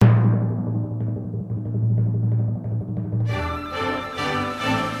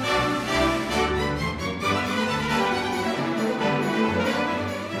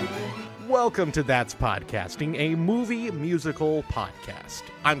Welcome to That's Podcasting, a movie musical podcast.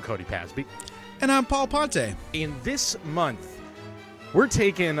 I'm Cody Pasby. And I'm Paul Ponte. In this month, we're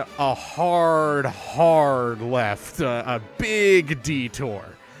taking a hard left, a big detour.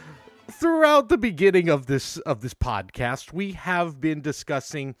 Throughout the beginning of this podcast, we have been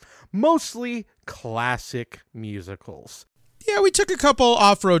discussing mostly classic musicals. Yeah, we took a couple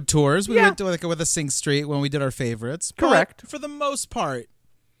off-road tours. We went to with a Sing Street when we did our favorites. Correct. But for the most part,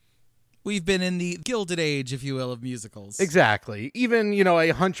 we've been in the Gilded Age, if you will, of musicals. Exactly. Even, a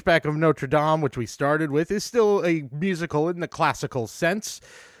Hunchback of Notre Dame, which we started with, is still a musical in the classical sense.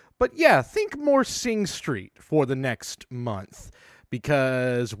 But yeah, think more Sing Street for the next month.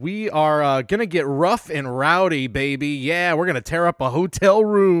 Because we are going to get rough and rowdy, baby. Yeah, we're going to tear up a hotel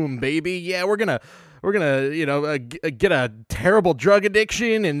room, baby. Yeah, we're going to get a terrible drug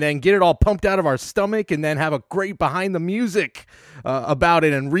addiction and then get it all pumped out of our stomach and then have a great behind the music about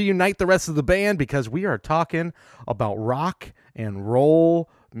it and reunite the rest of the band, because we are talking about rock and roll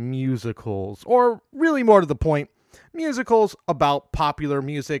musicals, or really more to the point, musicals about popular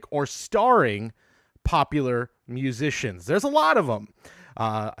music or starring popular musicians. There's a lot of them.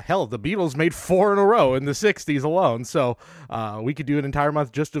 Hell, the Beatles made 4 in a row in the 60s alone, so we could do an entire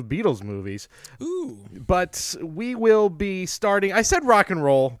month just of Beatles movies. Ooh. But we will be starting, I said rock and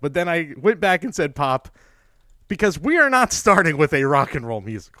roll, but then I went back and said pop, because we are not starting with a rock and roll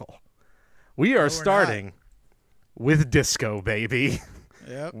musical. We are starting with disco, baby.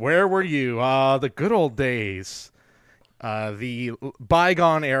 Yep. Where were you? The good old days. The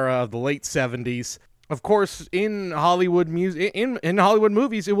bygone era of the late 70s. Of course, in Hollywood in Hollywood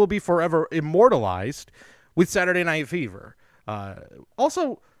movies, it will be forever immortalized with Saturday Night Fever.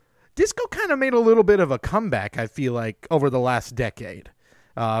 Also, disco kind of made a little bit of a comeback, I feel like, over the last decade.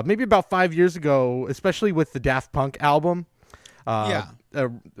 Maybe about 5 years ago, especially with the Daft Punk album.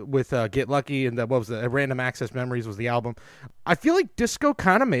 With Get Lucky and Random Access Memories was the album. I feel like disco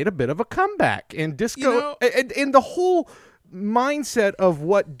kind of made a bit of a comeback. And disco, and the whole mindset of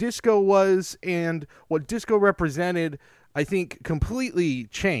what disco was and what disco represented, I think, completely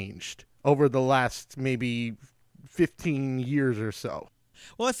changed over the last maybe 15 years or so.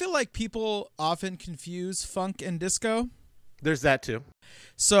 Well, I feel like people often confuse funk and disco. There's that too.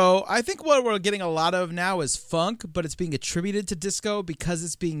 So I think what we're getting a lot of now is funk, but it's being attributed to disco because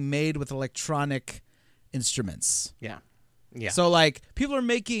it's being made with electronic instruments. Yeah. So like people are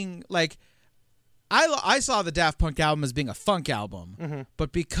making like, I saw the Daft Punk album as being a funk album,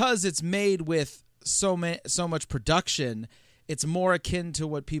 but because it's made with so much production, it's more akin to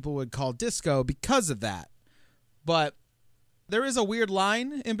what people would call disco because of that. But there is a weird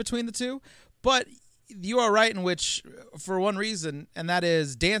line in between the two. But you are right in which, for one reason, and that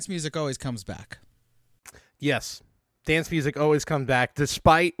is dance music always comes back. Yes. Dance music always comes back,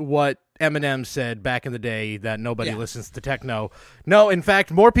 despite what Eminem said back in the day that nobody listens to techno. No, in fact,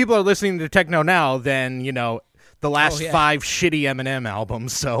 more people are listening to techno now than, the last 5 shitty Eminem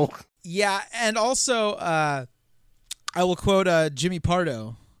albums. So yeah, and also I will quote Jimmy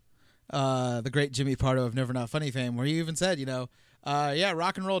Pardo, the great Jimmy Pardo of Never Not Funny fame, where he even said,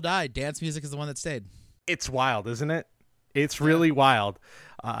 rock and roll died. Dance music is the one that stayed. It's wild, isn't it? It's really wild.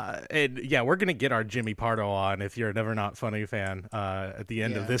 And yeah, we're going to get our Jimmy Pardo on if you're a Never Not Funny fan at the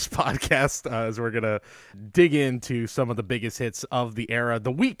end of this podcast, as we're going to dig into some of the biggest hits of the era,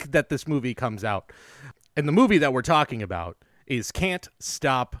 the week that this movie comes out. And the movie that we're talking about is Can't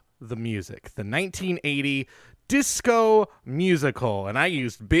Stop the Music, the 1980 disco musical. And I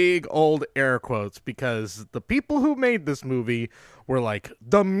used big old air quotes because the people who made this movie were like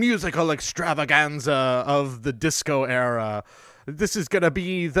the musical extravaganza of the disco era. This is going to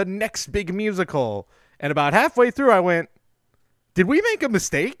be the next big musical. And about halfway through, I went, did we make a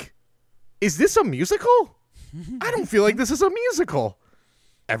mistake? Is this a musical? I don't feel like this is a musical.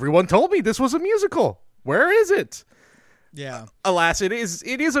 Everyone told me this was a musical. Where is it? Yeah. Alas, it is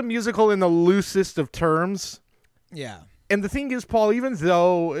a musical in the loosest of terms. Yeah. And the thing is, Paul, even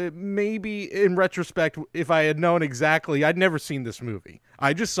though maybe in retrospect, if I had known exactly, I'd never seen this movie.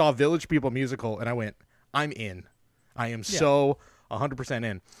 I just saw Village People musical and I went, I'm in. I am so 100%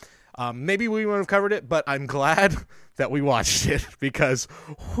 in. Maybe we wouldn't have covered it, but I'm glad that we watched it because,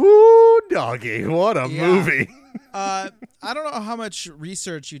 whoo, doggy, what a movie. I don't know how much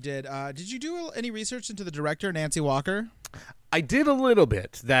research you did. Did you do any research into the director, Nancy Walker? I did a little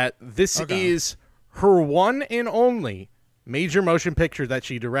bit. That this is her one and only major motion picture that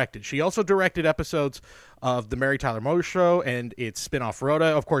she directed. She also directed episodes of The Mary Tyler Moore Show and its spinoff Rhoda.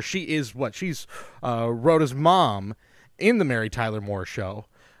 Of course, she's Rhoda's mom in The Mary Tyler Moore Show.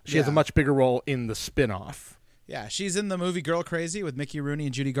 She has a much bigger role in the spinoff. Yeah, she's in the movie Girl Crazy with Mickey Rooney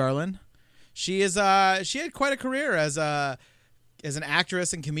and Judy Garland. She had quite a career as an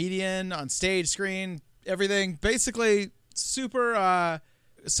actress and comedian on stage, screen, everything. Basically, super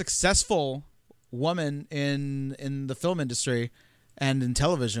successful woman in the film industry and in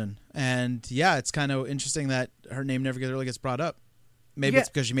television. And yeah, it's kind of interesting that her name never really gets brought up. Maybe it's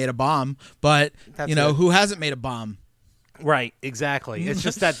because she made a bomb, but who hasn't made a bomb? Right, exactly. It's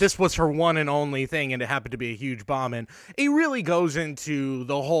just that this was her one and only thing, and it happened to be a huge bomb. And it really goes into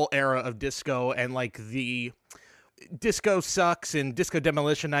the whole era of disco and like the disco sucks and disco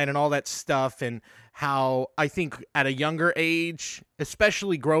demolition night and all that stuff, and how I think at a younger age,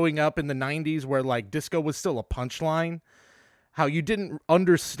 especially growing up in the 90s where like disco was still a punchline, how you didn't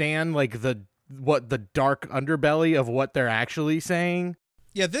understand like the dark underbelly of what they're actually saying.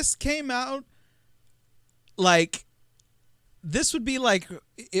 Yeah, this came out like this would be like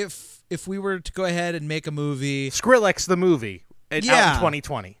if we were to go ahead and make a movie, Skrillex the movie, out in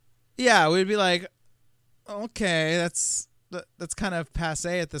 2020. Yeah, we'd be like, okay, that's kind of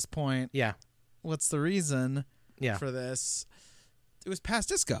passé at this point. Yeah. What's the reason for this? It was past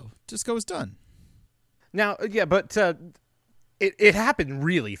disco. Disco was done. Now, yeah, but it happened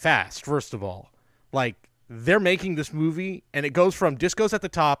really fast, first of all. Like, they're making this movie, and it goes from disco's at the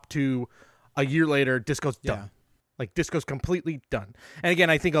top to a year later, disco's done. Yeah. Like, disco's completely done. And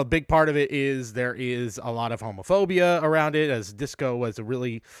again, I think a big part of it is there is a lot of homophobia around it, as disco was a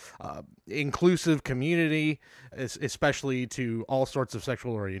really inclusive community, especially to all sorts of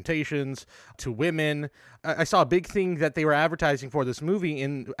sexual orientations, to women. I saw a big thing that they were advertising for this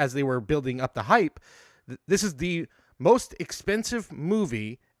movie as they were building up the hype. This is the most expensive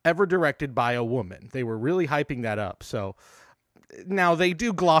movie ever directed by a woman. They were really hyping that up. So now they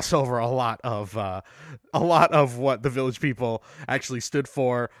do gloss over a lot of what the Village People actually stood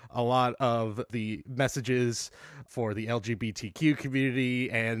for, a lot of the messages for the LGBTQ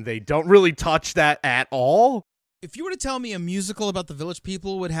community, and they don't really touch that at all. If you were to tell me a musical about the Village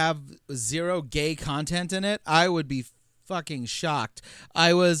People would have zero gay content in it, I would be fucking shocked.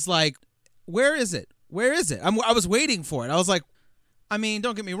 I was like, where is it? Where is it? I was waiting for it. I was like, I mean,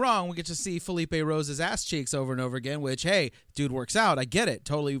 don't get me wrong. We get to see Felipe Rose's ass cheeks over and over again, which, hey, dude works out. I get it.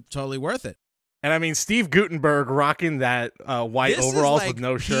 Totally worth it. And I mean, Steve Guttenberg rocking that white this overalls is like with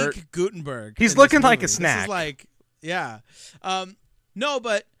no shirt. Guttenberg. He's looking like a snack. This is like, yeah. No,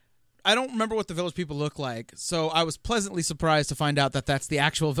 but I don't remember what the Village People look like, so I was pleasantly surprised to find out that that's the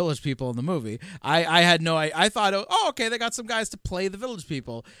actual Village People in the movie. I had no I thought, oh, okay, they got some guys to play the Village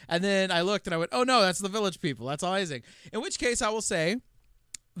People. And then I looked and I went, oh, no, that's the Village People. That's amazing. In which case, I will say,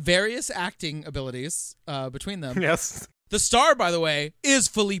 various acting abilities between them. Yes. The star, by the way, is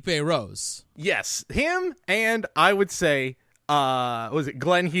Felipe Rose. Yes, him, and I would say, was it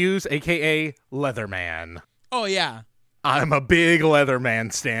Glenn Hughes, a.k.a. Leatherman. Oh, yeah. I'm a big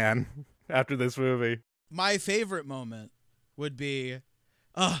Leatherman stan after this movie. My favorite moment would be,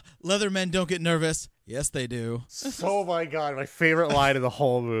 Leathermen don't get nervous. Yes, they do. Oh, my God. My favorite line of the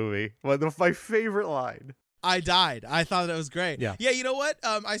whole movie. My favorite line. I died. I thought that was great. Yeah. Yeah, you know what?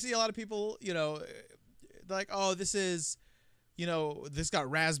 I see a lot of people, like, oh, this is, this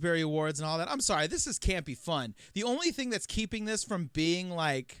got Raspberry Awards and all that. I'm sorry. This is campy fun. The only thing that's keeping this from being,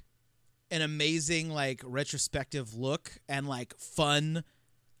 like, an amazing, like, retrospective look and, like, fun,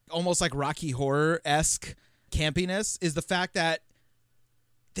 almost like Rocky Horror-esque campiness is the fact that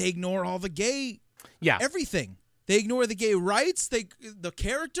they ignore all the gay everything. They ignore the gay rights, the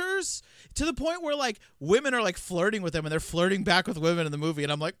characters, to the point where, like, women are, like, flirting with them, and they're flirting back with women in the movie,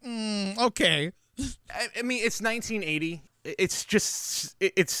 and I'm like, okay. I mean, it's 1980.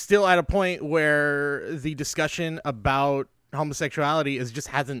 It's still at a point where the discussion about homosexuality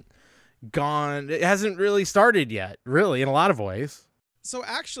hasn't gone. It hasn't really started yet, really, in a lot of ways. So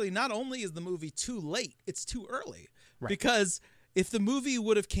actually, not only is the movie too late, it's too early. Right. Because if the movie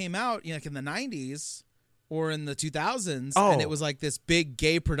would have came out, like, in the 90s or in the 2000s, and it was like this big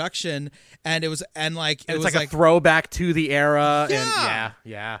gay production, and it was like a throwback to the era, and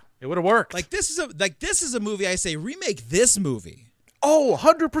it would have worked. Like, this is a movie I say, remake this movie. Oh,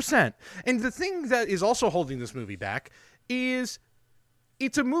 100%. And the thing that is also holding this movie back is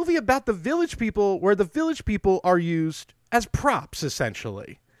it's a movie about the Village People where the Village People are used as props,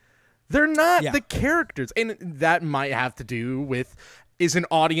 essentially. They're not the characters. And that might have to do with, is an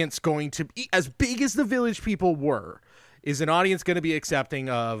audience going to be, as big as the Village People were, is an audience going to be accepting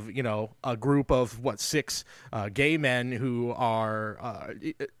of, a group of, 6 gay men who are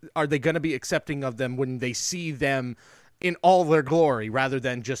they going to be accepting of them when they see them in all their glory rather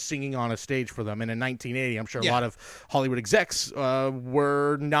than just singing on a stage for them? And in 1980, I'm sure a lot of Hollywood execs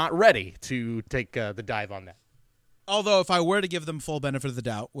were not ready to take the dive on that. Although if I were to give them full benefit of the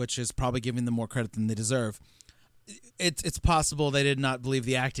doubt, which is probably giving them more credit than they deserve, it's possible they did not believe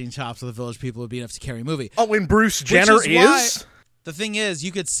the acting chops of the Village People would be enough to carry a movie. Oh, and Bruce Jenner is? The thing is,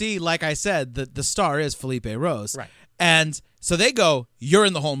 you could see, like I said, the star is Felipe Rose. Right. And so they go, you're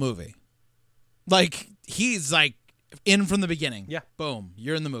in the whole movie. Like, he's like in from the beginning. Yeah. Boom,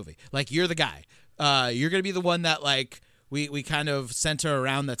 you're in the movie. Like, you're the guy. You're going to be the one that, like, we kind of center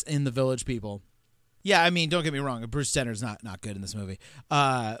around that's in the Village People. Yeah, I mean, don't get me wrong. Bruce Jenner's not good in this movie.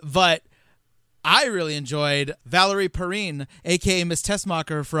 But I really enjoyed Valerie Perrine, a.k.a. Miss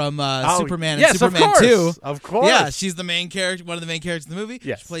Tessmacher from Superman and Superman 2. Of course. Yeah, she's the main character, one of the main characters in the movie.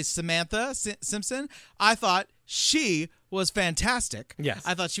 Yes. She plays Samantha Simpson. I thought she was fantastic. Yes.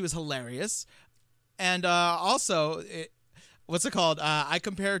 I thought she was hilarious. And also, what's it called? I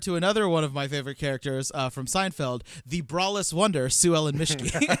compare her to another one of my favorite characters from Seinfeld, the braless wonder, Sue Ellen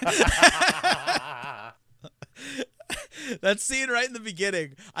Mischke. That scene right in the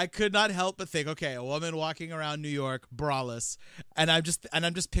beginning, I could not help but think, okay, a woman walking around New York, braless, and I'm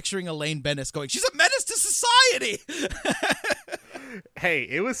just picturing Elaine Bennis going, she's a menace to society. Hey,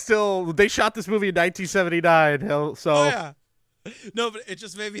 it was still, they shot this movie in 1979, so. Oh, yeah. No, but it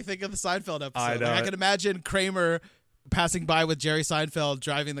just made me think of the Seinfeld episode. I know. Like, I can imagine Kramer passing by with Jerry Seinfeld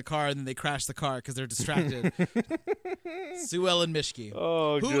driving the car, and then they crash the car because they're distracted. Sue Ellen Mischke.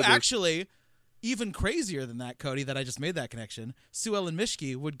 Oh, who goodness. actually, even crazier than that, Cody, that I just made that connection, Sue Ellen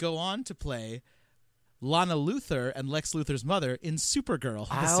Mischke would go on to play Lana Luthor and Lex Luthor's mother in Supergirl.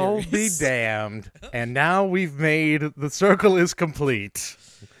 I'll be damned. And now we've made the circle is complete.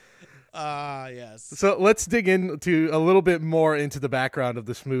 Yes. So let's dig into a little bit more into the background of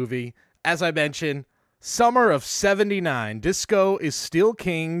this movie. As I mentioned, summer of 79, disco is still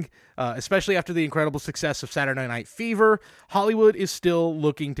king, especially after the incredible success of Saturday Night Fever. Hollywood is still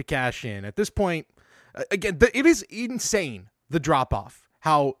looking to cash in. At this point, again, it is insane, the drop-off.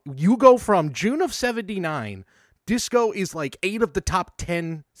 How you go from June of 79, disco is like 8 of the top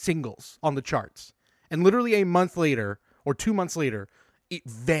 10 singles on the charts. And literally a month later, or 2 months later, it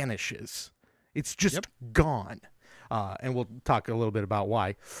vanishes. It's just gone. And we'll talk a little bit about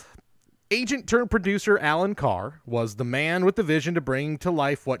why. Agent turned producer Alan Carr was the man with the vision to bring to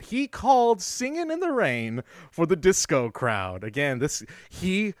life what he called Singin' in the Rain for the disco crowd. Again,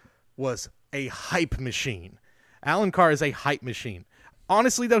 he was a hype machine. Alan Carr is a hype machine.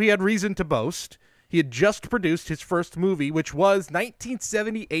 Honestly, though, he had reason to boast. He had just produced his first movie, which was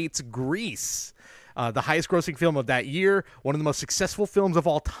 1978's Grease. The highest-grossing film of that year, one of the most successful films of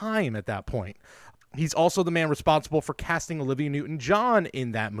all time at that point. He's also the man responsible for casting Olivia Newton-John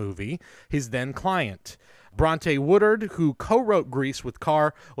in that movie, his then client. Bronte Woodard, who co-wrote Grease with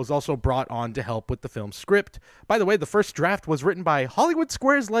Carr, was also brought on to help with the film's script. By the way, the first draft was written by Hollywood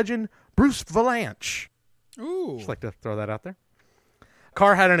Squares legend Bruce Vilanch. Ooh. Just like to throw that out there.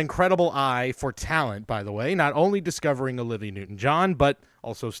 Carr had an incredible eye for talent, by the way, not only discovering Olivia Newton-John, but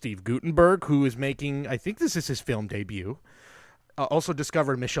also Steve Guttenberg, who is making, I think this is his film debut. Also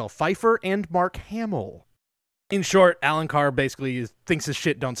discovered Michelle Pfeiffer and Mark Hamill. In short, Alan Carr basically thinks his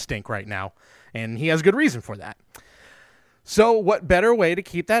shit don't stink right now, and he has good reason for that. So what better way to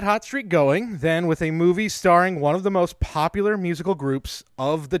keep that hot streak going than with a movie starring one of the most popular musical groups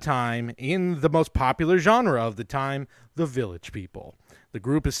of the time in the most popular genre of the time, the Village People. The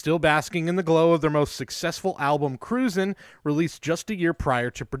group is still basking in the glow of their most successful album, Cruisin', released just a year prior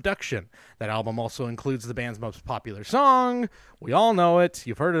to production. That album also includes the band's most popular song. We all know it.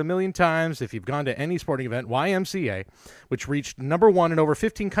 You've heard it a million times if you've gone to any sporting event, YMCA, which reached number 1 in over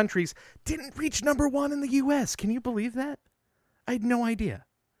 15 countries, didn't reach number 1 in the U.S. Can you believe that? I had no idea.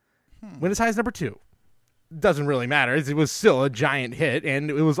 Went as high as number 2. Doesn't really matter. It was still a giant hit, and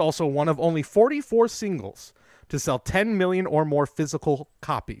it was also one of only 44 singles to sell 10 million or more physical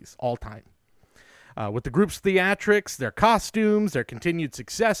copies all time. With the group's theatrics, their costumes, their continued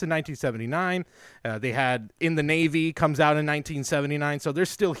success in 1979, they had In the Navy comes out in 1979, so they're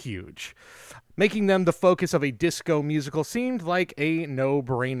still huge. Making them the focus of a disco musical seemed like a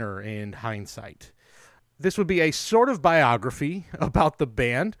no-brainer in hindsight. This would be a sort of biography about the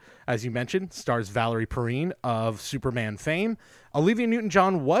band. As you mentioned, stars Valerie Perrine of Superman fame. Olivia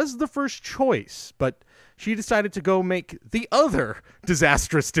Newton-John was the first choice, but she decided to go make the other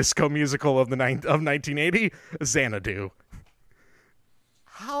disastrous disco musical of 1980, Xanadu.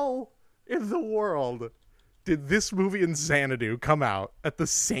 How in the world did this movie and Xanadu come out at the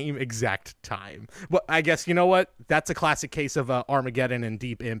same exact time? Well, I guess, you know what? That's a classic case of Armageddon and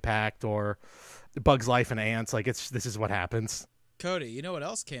Deep Impact, or Bug's Life and Ants. Like, this is what happens. Cody, you know what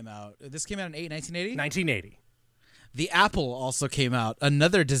else came out? This came out in 1980? 1980. The Apple also came out,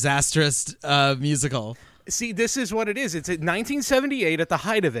 another disastrous musical. See, this is what it is. It's at 1978 at the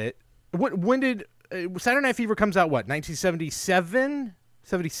height of it. When did Saturday Night Fever comes out? What, 1977,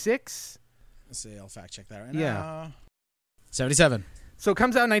 76? Let's see. I'll fact check that right Yeah. now. 77. So it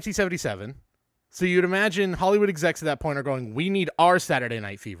comes out in 1977. So you'd imagine Hollywood execs at that point are going, we need our Saturday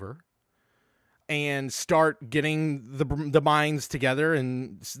Night Fever, and start getting the minds together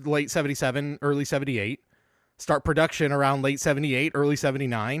in late 77, early 78. Start production around late 78, early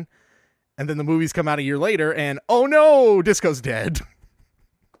 79. And then the movies come out a year later, and oh no, disco's dead.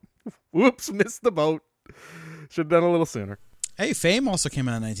 Whoops, missed the boat. Should have done a little sooner. Hey, Fame also came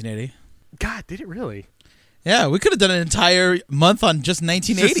out in 1980. God, did it really? Yeah, we could have done an entire month on just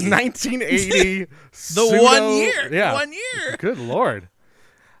 1980. Just 1980. The 1 year. Yeah. 1 year. Good Lord.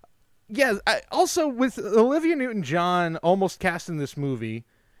 Yeah, also with Olivia Newton-John almost cast in this movie,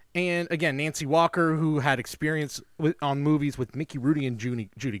 and again, Nancy Walker, who had experience on movies with Mickey Rooney and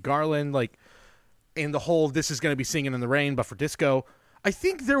Judy Garland, like, and the whole this is going to be Singing in the Rain, but for disco, I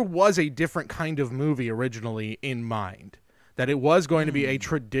think there was a different kind of movie originally in mind. That it was going to be a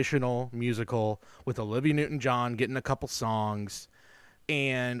traditional musical with Olivia Newton-John getting a couple songs,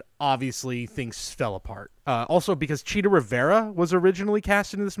 and obviously things fell apart. Also because Chita Rivera was originally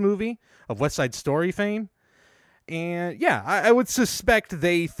cast into this movie of West Side Story fame. And yeah, I would suspect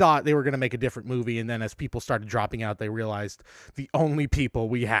they thought they were going to make a different movie, and then as people started dropping out, they realized the only people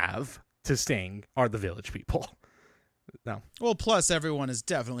we have to sing are the Village People. No. Well, plus everyone is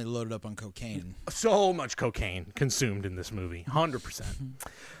definitely loaded up on cocaine. So much cocaine consumed in this movie. 100%.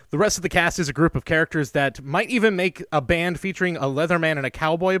 The rest of the cast is a group of characters that might even make a band featuring a Leatherman and a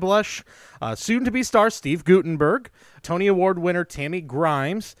cowboy blush. Soon-to-be star Steve Guttenberg, Tony Award winner Tammy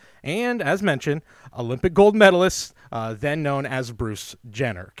Grimes, and, as mentioned, Olympic gold medalist, then known as Bruce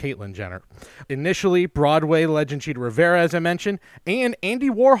Jenner, Caitlyn Jenner. Initially, Broadway legend Chita Rivera, as I mentioned, and Andy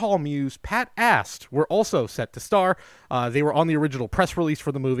Warhol muse Pat Ast were also set to star. They were on the original press release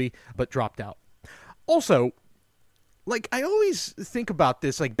for the movie, but dropped out. Also, like, I always think about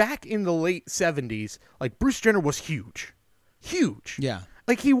this, like, back in the late 70s, like, Bruce Jenner was huge. Huge. Yeah.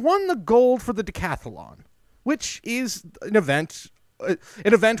 Like, he won the gold for the decathlon, which is an event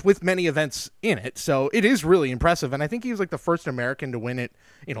with many events in it, so it is really impressive, and I think he was, like, the first American to win it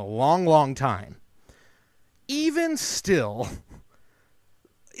in a long, long time. Even still,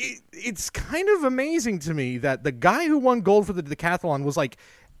 it's kind of amazing to me that the guy who won gold for the decathlon was, like,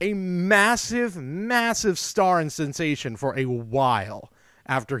 a massive, massive star and sensation for a while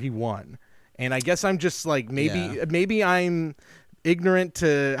after he won. And I guess I'm just like, maybe I'm ignorant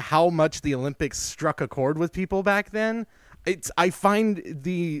to how much the Olympics struck a chord with people back then. I find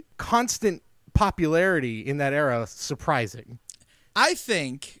the constant popularity in that era surprising. I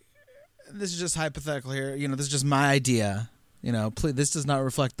think, this is just hypothetical here, this is just my idea. Please, this does not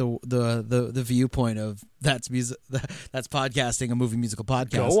reflect the viewpoint of that's podcasting, a movie musical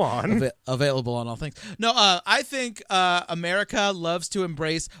podcast. Go on. Available on all things. No, I think America loves to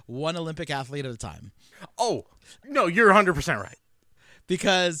embrace one Olympic athlete at a time. Oh, no, you're 100% right.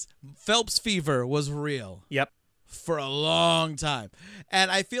 Because Phelps fever was real. Yep. For a long time.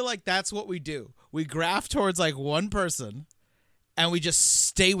 And I feel like that's what we do. We graft towards like one person, and we just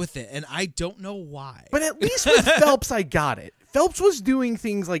stay with it, and I don't know why. But at least with Phelps, I got it. Phelps was doing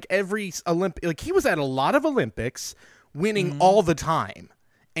things like every Olympic, like he was at a lot of Olympics, winning all the time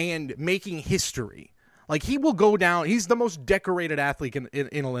and making history. Like he will go down. He's the most decorated athlete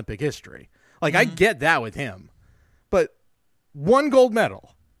in Olympic history. Like I get that with him, but one gold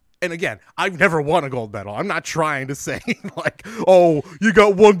medal. And again, I've never won a gold medal. I'm not trying to say like, oh, you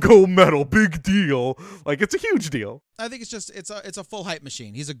got one gold medal, big deal. Like it's a huge deal. I think it's a full hype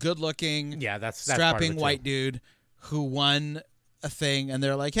machine. He's a good-looking, that's strapping white dude who won a thing, and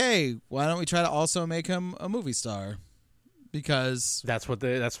they're like, hey, why don't we try to also make him a movie star? Because that's what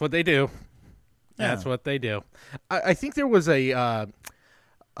they do. Yeah. That's what they do. I think there was a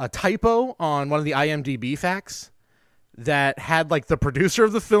typo on one of the IMDb facts that had like the producer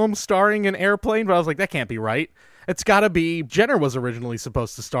of the film starring in Airplane, but I was like, that can't be right. It's got to be Jenner was originally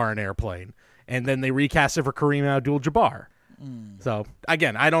supposed to star in Airplane, and then they recast it for Kareem Abdul-Jabbar. So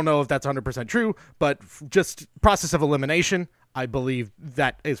again, I don't know if that's 100% true, but just process of elimination, I believe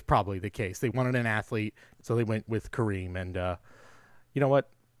that is probably the case. They wanted an athlete, so they went with Kareem, and you know what?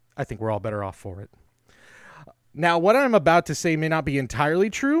 I think we're all better off for it. Now, what I'm about to say may not be entirely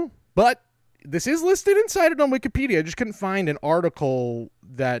true, but this is listed and cited on Wikipedia. I just couldn't find an article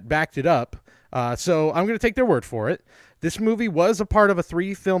that backed it up. So I'm going to take their word for it. This movie was a part of a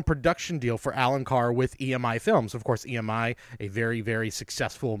 3-film production deal for Alan Carr with EMI Films. Of course, EMI, a very, very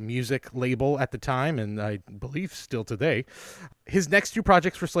successful music label at the time, and I believe still today. His next 2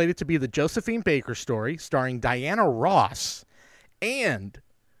 projects were slated to be the Josephine Baker story, starring Diana Ross, and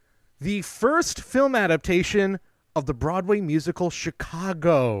the first film adaptation of the Broadway musical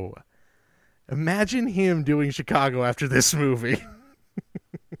Chicago. Imagine him doing Chicago after this movie.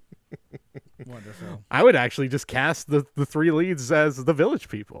 Wonderful. I would actually just cast the 3 leads as the Village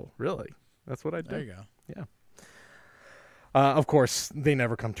People. Really. That's what I'd do. There you go. Yeah. Of course, they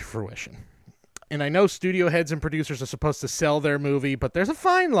never come to fruition. And I know studio heads and producers are supposed to sell their movie, but there's a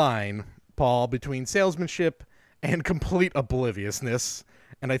fine line, Paul, between salesmanship and complete obliviousness.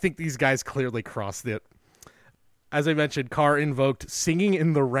 And I think these guys clearly crossed it. As I mentioned, Carr invoked Singing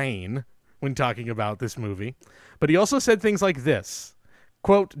in the Rain when talking about this movie. But he also said things like this.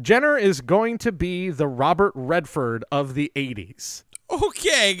 Quote, Jenner is going to be the Robert Redford of the 80s.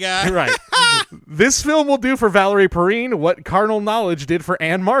 Okay, guy. Right. This film will do for Valerie Perrine what Carnal Knowledge did for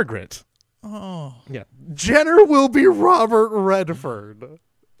Anne Margaret. Oh. Yeah. Jenner will be Robert Redford.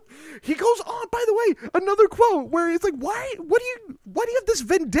 He goes on, by the way, another quote where it's like, why do you have this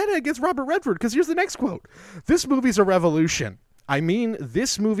vendetta against Robert Redford? Because here's the next quote. This movie's a revolution. I mean,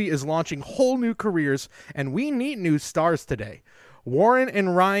 this movie is launching whole new careers, and we need new stars today. Warren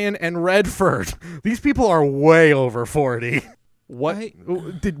and Ryan and Redford. These people are way over 40.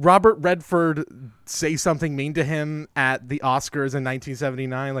 What did Robert Redford say something mean to him at the Oscars in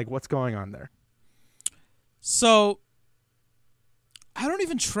 1979? Like, what's going on there? So I don't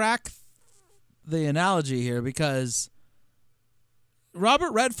even track the analogy here because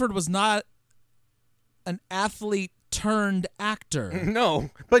Robert Redford was not an athlete turned actor. No,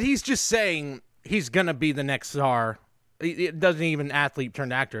 but he's just saying he's going to be the next star. It doesn't even athlete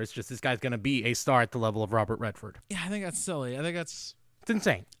turned actor. It's just this guy's going to be a star at the level of Robert Redford. Yeah, I think that's silly. I think that's... It's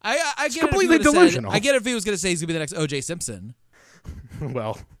insane. I it's get completely delusional. I get if he was going to say he's going to be the next O.J. Simpson.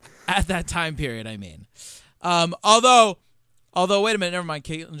 Well. At that time period, I mean. Although, wait a minute, never mind.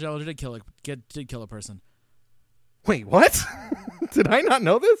 Caitlyn Jenner did kill a person. Wait, what? Did I not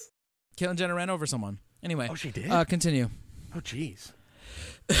know this? Caitlyn Jenner ran over someone. Anyway. Oh, she did? Continue. Oh, jeez.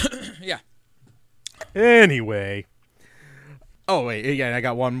 Yeah. Anyway. Oh, wait. Yeah, I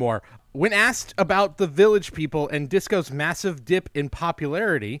got one more. When asked about the Village People and Disco's massive dip in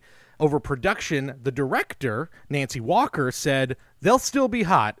popularity over production, the director, Nancy Walker, said, they'll still be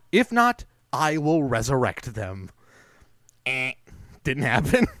hot. If not, I will resurrect them. Didn't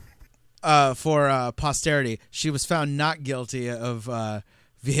happen. For posterity, she was found not guilty of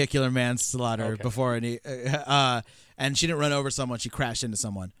vehicular manslaughter before any... and she didn't run over someone. She crashed into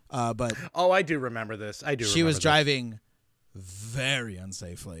someone. But I do remember this. She was driving very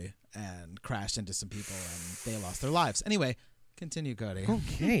unsafely and crashed into some people, and they lost their lives. Anyway, continue, Cody.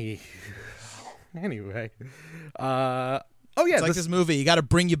 Okay. Anyway. It's like this movie. You got to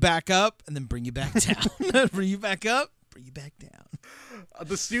bring you back up and then bring you back down. Bring you back up, bring you back down.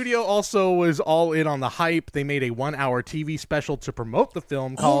 The studio also was all in on the hype. They made a 1-hour TV special to promote the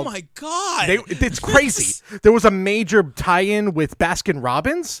film called... Oh, my God. It's crazy. There was a major tie-in with Baskin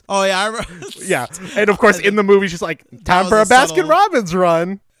Robbins. Oh, yeah. I remember. Yeah. And, of course, in the movie, she's like, time for a Baskin Robbins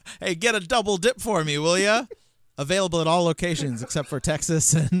run. Hey, get a double dip for me, will ya? Available at all locations except for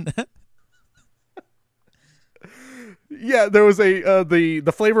Texas. And yeah, there was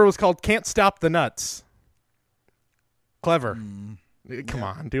the flavor was called Can't Stop the Nuts. Clever. Come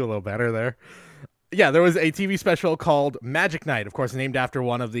on, do a little better there. Yeah, there was a TV special called Magic Night, of course, named after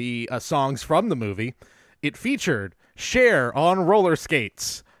one of the songs from the movie. It featured Cher on roller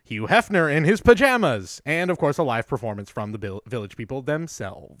skates, Hugh Hefner in his pajamas, and, of course, a live performance from the Village People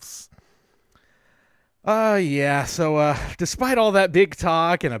themselves. So despite all that big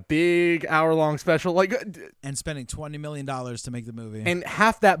talk and a big hour-long special, and spending $20 million to make the movie. And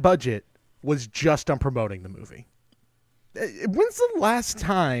half that budget was just on promoting the movie. When's the last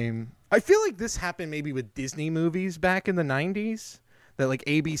time... I feel like this happened maybe with Disney movies back in the 90s, that like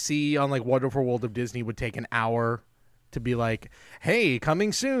ABC on like Wonderful World of Disney would take an hour to be like, hey,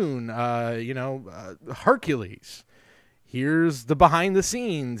 coming soon, Hercules. Here's the behind the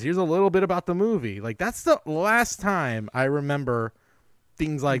scenes. Here's a little bit about the movie. Like, that's the last time I remember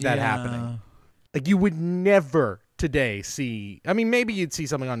things like that happening. Like, you would never today see... I mean, maybe you'd see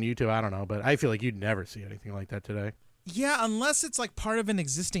something on YouTube, I don't know, but I feel like you'd never see anything like that today. Yeah, unless it's like part of an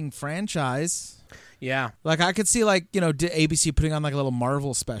existing franchise. Yeah. Like, I could see, like, ABC putting on like a little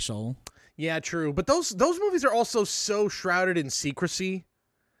Marvel special. Yeah, true. But those movies are also so shrouded in secrecy.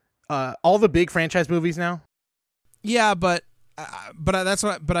 All the big franchise movies now. Yeah, but that's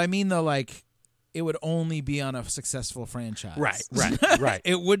what. But I mean, though, like, it would only be on a successful franchise. Right.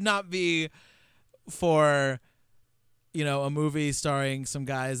 It would not be for, a movie starring some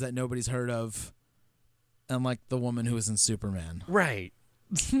guys that nobody's heard of, and like the woman who was in Superman. Right.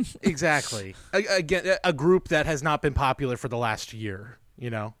 Exactly. Again, a group that has not been popular for the last year,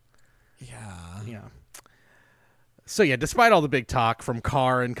 Yeah. Yeah. So yeah, despite all the big talk from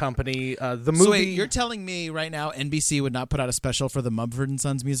Carr and company, the movie. So wait, you're telling me right now NBC would not put out a special for the Mumford &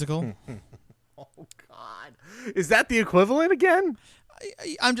 Sons musical? Oh God, is that the equivalent again?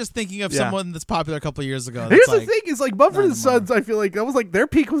 I'm just thinking of someone that's popular a couple of years ago. Here's the thing: is like Mumford & Sons. I feel like that was like their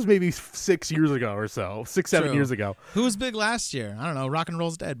peak was maybe 6 years ago or so, 7 years ago. Who was big last year? I don't know. Rock and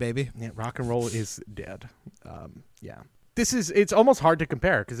roll's dead, baby. Yeah, rock and roll is dead. Yeah, it's almost hard to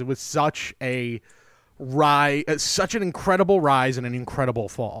compare because it was such a such an incredible rise and an incredible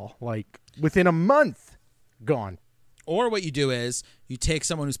fall. Like within a month, gone. Or what you do is you take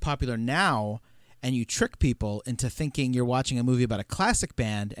someone who's popular now and you trick people into thinking you're watching a movie about a classic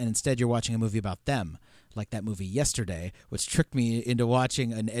band, and instead you're watching a movie about them, like that movie Yesterday, which tricked me into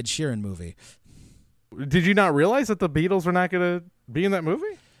watching an Ed Sheeran movie. Did you not realize that the Beatles were not going to be in that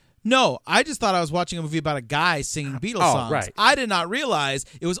movie? No, I just thought I was watching a movie about a guy singing Beatles songs. Right. I did not realize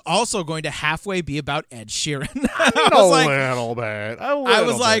it was also going to halfway be about Ed Sheeran. Little bit. I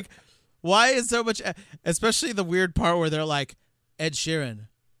was like, why is so much, especially the weird part where they're like, Ed Sheeran.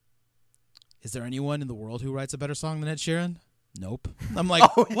 Is there anyone in the world who writes a better song than Ed Sheeran? Nope. I'm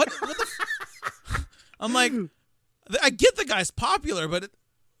like, what the I'm like, I get the guy's popular, but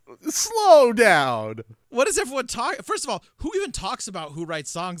slow down. What does everyone talk? First of all, who even talks about who writes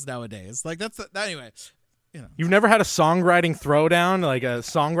songs nowadays? Like anyway. You've never had a songwriting throwdown, like a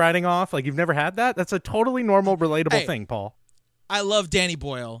songwriting off? Like you've never had that? That's a totally normal, relatable thing, Paul. I love Danny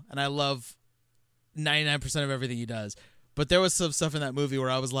Boyle, and I love 99% of everything he does. But there was some stuff in that movie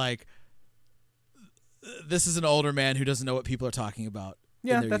where I was like, this is an older man who doesn't know what people are talking about.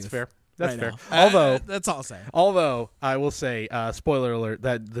 Yeah, that's fair. That's fair. Now. Although that's all I'll say. Although I will say, spoiler alert,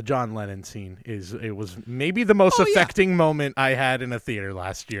 that the John Lennon scene was maybe the most affecting moment I had in a theater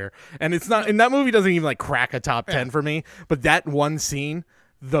last year. And it's not, and that movie doesn't even like crack a top 10 for me. But that one scene,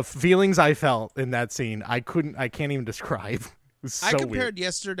 the feelings I felt in that scene, I can't even describe. It was so I compared weird.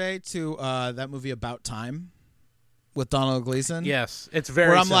 Yesterday to that movie About Time with Donald Gleason. Yes, it's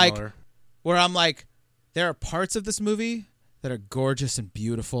very similar. Where I'm like, there are parts of this movie that are gorgeous and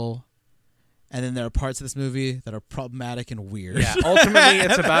beautiful, and then there are parts of this movie that are problematic and weird. Yeah, ultimately,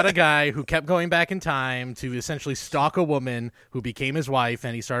 it's about a guy who kept going back in time to essentially stalk a woman who became his wife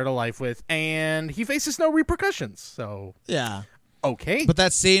and he started a life with, and he faces no repercussions. So yeah, okay. But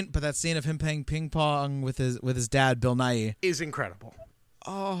that scene of him playing ping pong with his dad, Bill Nighy, is incredible.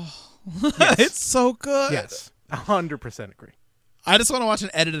 Oh, yes. It's so good. Yes, 100% agree. I just want to watch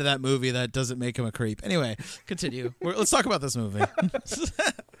an edit of that movie that doesn't make him a creep. Anyway, continue. Let's talk about this movie.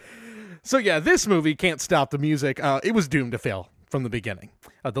 So yeah, this movie can't stop the music. It was doomed to fail from the beginning.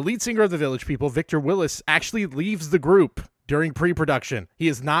 The lead singer of the Village People, Victor Willis, actually leaves the group during pre-production. He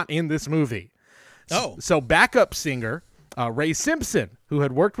is not in this movie. Oh. So backup singer Ray Simpson, who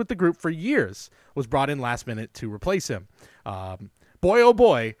had worked with the group for years, was brought in last minute to replace him. Boy, oh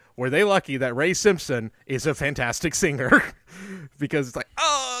boy, were they lucky that Ray Simpson is a fantastic singer. Because it's like,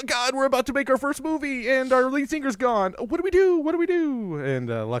 oh, God, we're about to make our first movie, and our lead singer's gone. What do we do? What do we do? And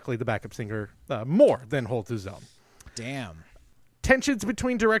luckily, the backup singer more than holds his own. Damn. Tensions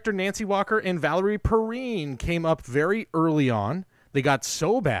between director Nancy Walker and Valerie Perrine came up very early on. They got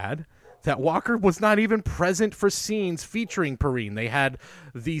so bad that Walker was not even present for scenes featuring Perrine. They had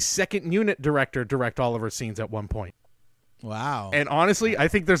the second unit director direct all of her scenes at one point. Wow. And honestly, I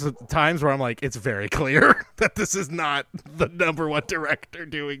think there's times where I'm like, it's very clear that this is not the number one director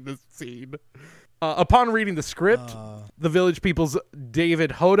doing this scene. Upon reading the script, the Village People's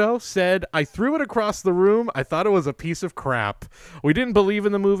David Hodo said, I threw it across the room. I thought it was a piece of crap. We didn't believe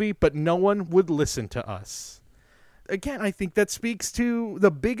in the movie, but no one would listen to us. Again, I think that speaks to the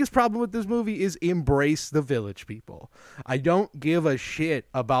biggest problem with this movie is embrace the Village People. I don't give a shit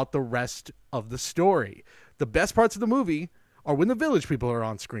about the rest of the story. The best parts of the movie are when the Village People are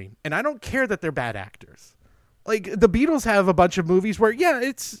on screen. And I don't care that they're bad actors. Like, the Beatles have a bunch of movies where,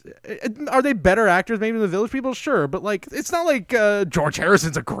 are they better actors maybe than the Village People? Sure. But, like, it's not like George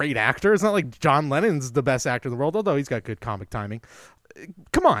Harrison's a great actor. It's not like John Lennon's the best actor in the world, although he's got good comic timing.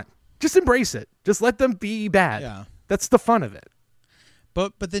 Come on. Just embrace it. Just let them be bad. Yeah. That's the fun of it.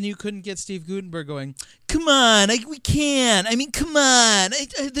 But then you couldn't get Steve Guttenberg going, come on, we can. I mean, come on.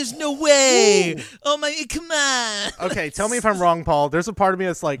 There's no way. Ooh. Oh, my, come on. Okay, tell me if I'm wrong, Paul. There's a part of me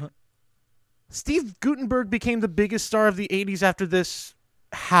that's like, Steve Guttenberg became the biggest star of the 80s after this.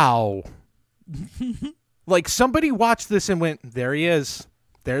 How? Like, somebody watched this and went, there he is.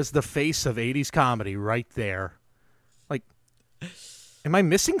 There's the face of 80s comedy right there. Like, am I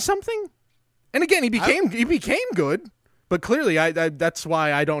missing something? And again, he became good. But clearly, I that's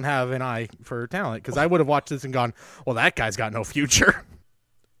why I don't have an eye for talent, because I would have watched this and gone, well, that guy's got no future.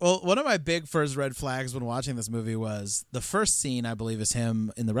 Well, one of my big first red flags when watching this movie was the first scene, I believe, is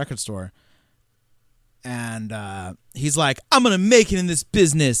him in the record store. And he's like, I'm going to make it in this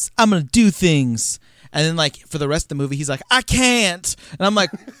business. I'm going to do things. And then, like, for the rest of the movie, he's like, I can't. And I'm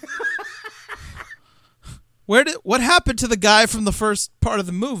like, what happened to the guy from the first part of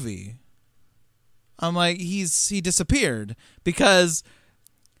the movie? I'm like, he disappeared, because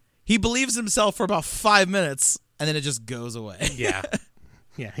he believes himself for about 5 minutes and then it just goes away. Yeah.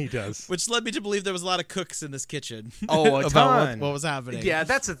 Yeah, he does. Which led me to believe there was a lot of cooks in this kitchen. Oh, a about ton. what was happening. Yeah,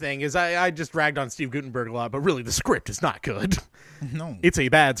 that's the thing, is I just ragged on Steve Guttenberg a lot, but really the script is not good. No. It's a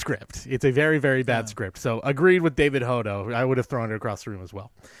bad script. It's a very, very bad script. So agreed with David Hodo. I would have thrown it across the room as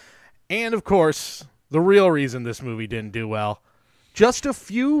well. And, of course, the real reason this movie didn't do well, just a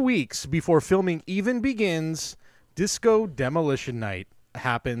few weeks before filming even begins, Disco Demolition Night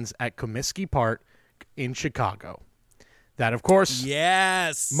happens at Comiskey Park in Chicago. That, of course,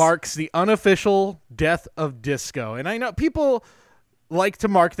 marks the unofficial death of disco. And I know people like to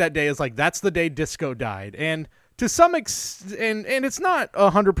mark that day as like, that's the day disco died. And to some extent, and it's not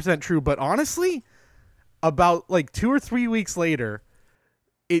 100% true, but honestly, about like 2 or 3 weeks later,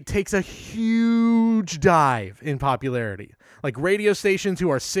 it takes a huge dive in popularity. Like radio stations who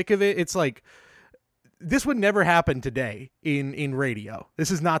are sick of it, it's like, this would never happen today in radio.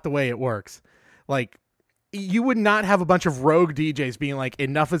 This is not the way it works. Like, you would not have a bunch of rogue DJs being like,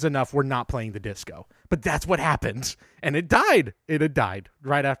 enough is enough, we're not playing the disco. But that's what happened. And it died. It had died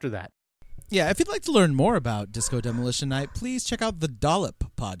right after that. Yeah, if you'd like to learn more about Disco Demolition Night, please check out the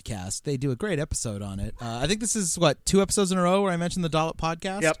Dollop podcast. They do a great episode on it. I think this is, 2 episodes in a row where I mentioned the Dollop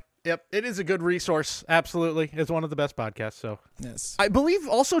podcast? Yep. It is a good resource. Absolutely. It's one of the best podcasts. So yes. I believe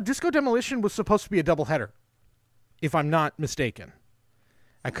also Disco Demolition was supposed to be a doubleheader, if I'm not mistaken.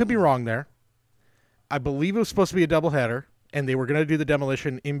 I could be wrong there. I believe it was supposed to be a doubleheader, and they were going to do the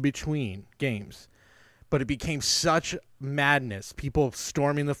demolition in between games. But it became such madness. People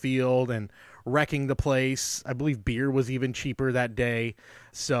storming the field and wrecking the place. I believe beer was even cheaper that day,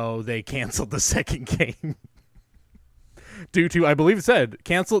 so they canceled the second game. Due to, I believe it said,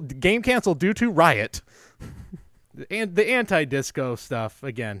 game canceled due to riot. And the anti-disco stuff,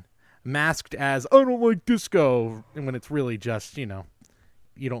 again, masked as, I don't like disco, and when it's really just, you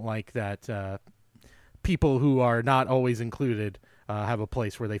don't like that people who are not always included have a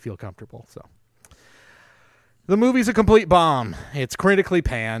place where they feel comfortable. So the movie's a complete bomb. It's critically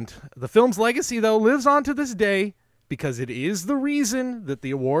panned. The film's legacy, though, lives on to this day because it is the reason that the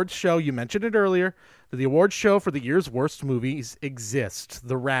awards show, you mentioned it earlier, that the awards show for the year's worst movies exists,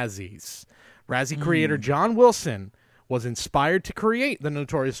 the Razzies. Razzie creator John Wilson was inspired to create the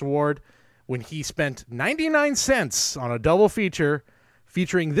notorious award when he spent 99 cents on a double feature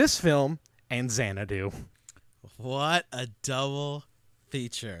featuring this film and Xanadu. What a double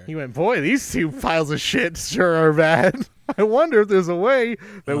feature. He went, boy, these two piles of shit sure are bad. I wonder if there's a way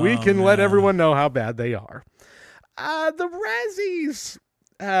that we can let everyone know how bad they are. The Razzies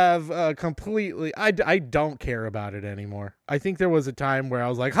have completely... I don't care about it anymore. I think there was a time where I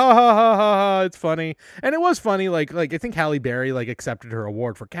was like, ha, ha, ha, ha, ha, it's funny. And it was funny. Like I think Halle Berry accepted her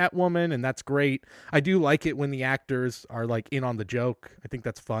award for Catwoman, and that's great. I do like it when the actors are in on the joke. I think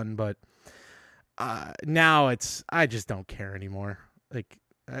that's fun, but... now I just don't care anymore.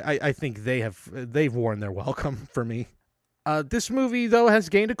 I think they've worn their welcome for me. This movie, though, has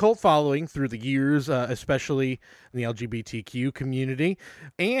gained a cult following through the years, especially in the LGBTQ community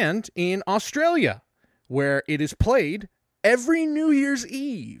and in Australia, where it is played every New Year's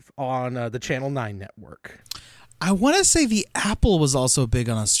Eve on the Channel 9 network. I want to say the Apple was also big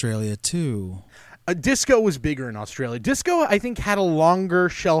on Australia, too. Disco was bigger in Australia. Disco, I think, had a longer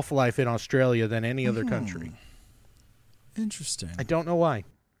shelf life in Australia than any other country. Interesting. I don't know why,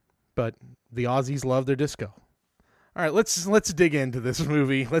 but the Aussies love their disco. All right, let's dig into this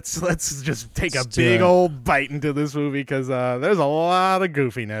movie. Let's just take a big old bite into this movie because there's a lot of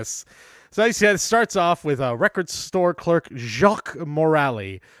goofiness. So I said, it starts off with a record store clerk, Jacques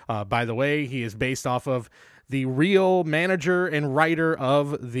Morali. By the way, he is based off of the real manager and writer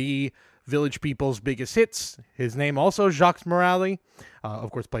of the Village People's biggest hits. His name also Jacques Morali, of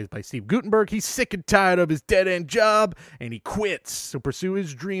course played by Steve Guttenberg. He's sick and tired of his dead-end job, and he quits to pursue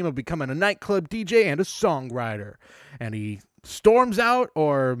his dream of becoming a nightclub DJ and a songwriter. And he storms out,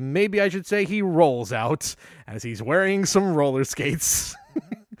 or maybe I should say he rolls out, as he's wearing some roller skates.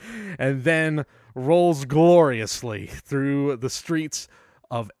 and then rolls gloriously through the streets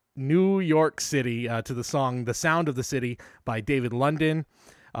of New York City to the song The Sound of the City by David London.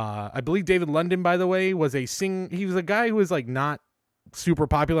 I believe David London, by the way, he was a guy who was like not super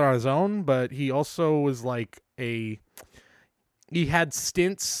popular on his own, but he also was like he had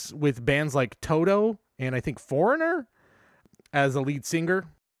stints with bands like Toto and I think Foreigner as a lead singer.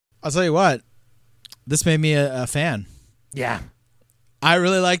 I'll tell you what, this made me a fan. Yeah. I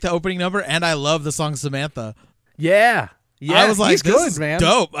really like the opening number, and I love the song Samantha. Yeah. I was like, he's this good, is man.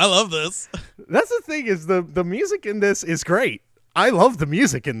 Dope. I love this. That's the thing is the music in this is great. I love the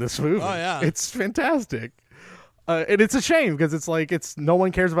music in this movie. Oh, yeah. It's fantastic. And it's a shame because it's like no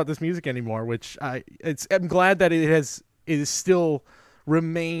one cares about this music anymore, which I'm glad that it still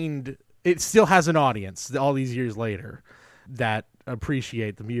remained. It still has an audience all these years later that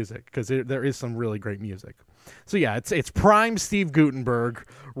appreciate the music because there is some really great music. So yeah, it's prime Steve Guttenberg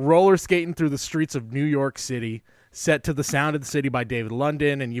roller skating through the streets of New York City, set to The Sound of the City by David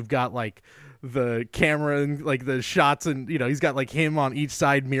London, and you've got like the camera and like the shots, and he's got like him on each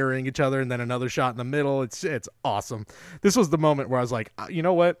side mirroring each other, and then another shot in the middle. It's awesome. This was the moment where I was like, you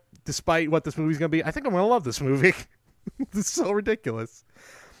know what? Despite what this movie's gonna be, I think I'm gonna love this movie. This is so ridiculous.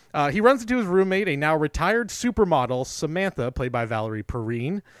 He runs into his roommate, a now retired supermodel, Samantha, played by Valerie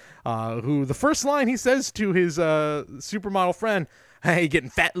Perrine, who the first line he says to his supermodel friend, "Hey, getting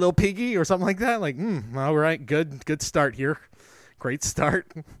fat, little piggy," or something like that. Like, all right, good start here. Great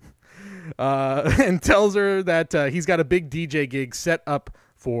start. And tells her that he's got a big DJ gig set up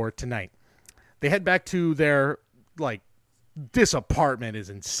for tonight. They head back to their, this apartment is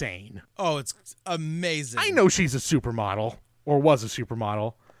insane. Oh, it's amazing. I know she's a supermodel, or was a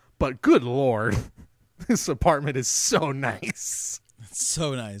supermodel, but good Lord, this apartment is so nice. It's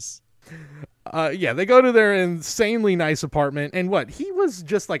so nice. Yeah, they go to their insanely nice apartment, and he was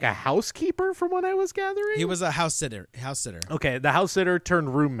just like a housekeeper from what I was gathering? He was a house sitter. Okay, the house sitter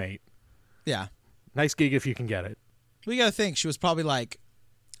turned roommate. Yeah. Nice gig if you can get it. We got to think she was probably like,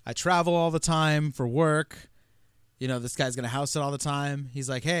 I travel all the time for work. This guy's going to house it all the time. He's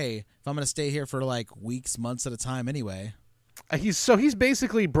like, hey, if I'm going to stay here for like weeks, months at a time anyway. He's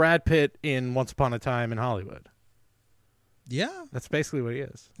basically Brad Pitt in Once Upon a Time in Hollywood. Yeah. That's basically what he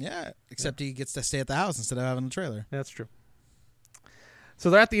is. Yeah, except he gets to stay at the house instead of having a trailer. That's true. So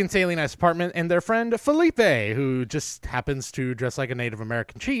they're at the insanely nice apartment, and their friend Felipe, who just happens to dress like a Native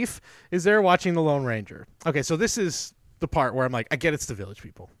American chief, is there watching the Lone Ranger. Okay, so this is the part where I'm like, I get it's the Village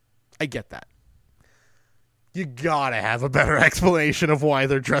People. I get that. You gotta have a better explanation of why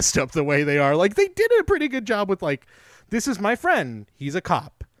they're dressed up the way they are. Like, they did a pretty good job with, like, this is my friend. He's a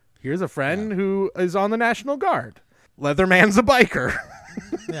cop. Here's a friend who is on the National Guard. Leatherman's a biker.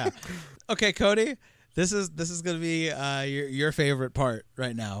 Yeah. Okay, Cody. This is going to be your favorite part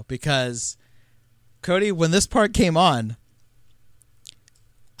right now because, Cody, when this part came on,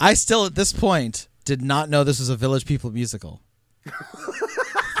 I still at this point did not know this was a Village People musical.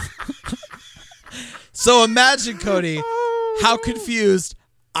 So imagine, Cody, how confused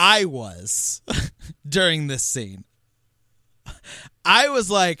I was during this scene. I was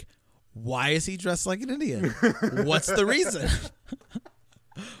like, why is he dressed like an Indian? What's the reason?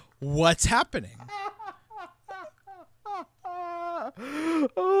 What's happening?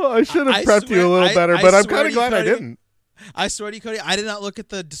 Oh, I should have prepped you a little better, but I'm kind of glad I didn't. I swear to you, Cody, I did not look at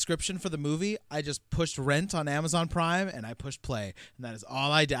the description for the movie. I just pushed rent on Amazon Prime, and I pushed play. And that is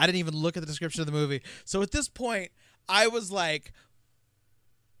all I did. I didn't even look at the description of the movie. So at this point, I was like,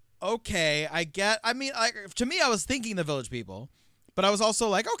 okay, to me, I was thinking the Village People. But I was also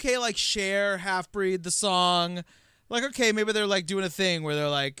like, okay, like Cher, Half-Breed, the song. Like, okay, maybe they're like doing a thing where they're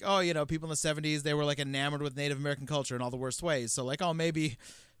like, oh, people in the 70s, they were like enamored with Native American culture in all the worst ways. So like, oh, maybe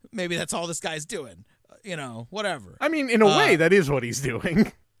that's all this guy's doing. Whatever. I mean, in a way, that is what he's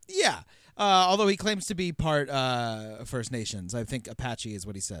doing. Yeah. Although he claims to be part First Nations. I think Apache is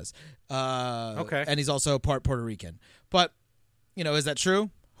what he says. Okay. And he's also part Puerto Rican. But, is that true?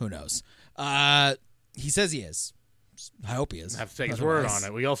 Who knows? He says he is. I hope he is. Have to take his word on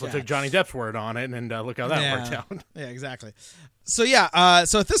it. We also took Johnny Depp's word on it, and look how that worked out. Yeah, exactly. So,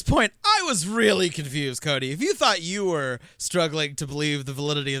 so at this point, I was really confused, Cody. If you thought you were struggling to believe the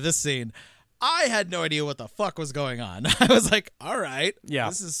validity of this scene, I had no idea what the fuck was going on. I was like, all right. Yeah.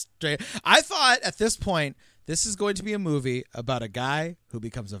 This is straight. I thought at this point, this is going to be a movie about a guy who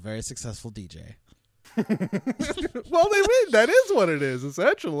becomes a very successful DJ. Well, they win. That is what it is,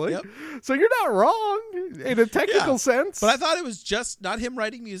 essentially. Yep. So you're not wrong in a technical sense. But I thought it was just not him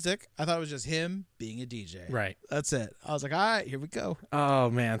writing music. I thought it was just him being a DJ. Right. That's it. I was like, all right, here we go. Oh,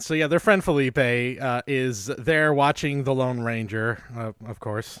 man. So, yeah, their friend Felipe is there watching The Lone Ranger, of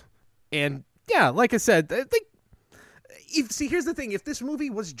course. And, yeah, like I said, see, here's the thing. If this movie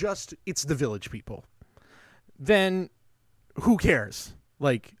was just, it's the Village People, then who cares?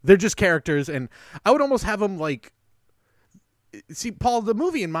 Like, they're just characters, and I would almost have them, like, see, Paul, the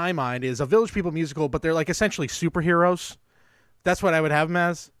movie in my mind is a Village People musical, but they're, like, essentially superheroes. That's what I would have them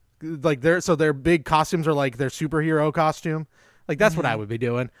as. Like, their big costumes are, like, their superhero costume. Like, that's what I would be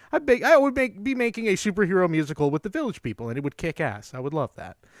doing. I would be making a superhero musical with the Village People, and it would kick ass. I would love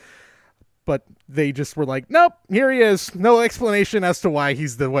that. But they just were like, nope, here he is. No explanation as to why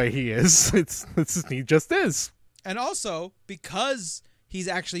he's the way he is. He just is. And also, because he's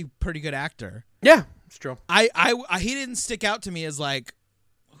actually a pretty good actor. Yeah, it's true. He didn't stick out to me as like,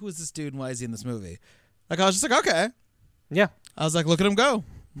 who is this dude and why is he in this movie? Like, I was just like, okay. Yeah. I was like, look at him go.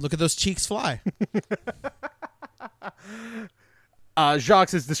 Look at those cheeks fly.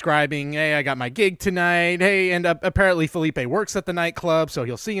 Jacques is describing, hey, I got my gig tonight. Hey, and apparently Felipe works at the nightclub, so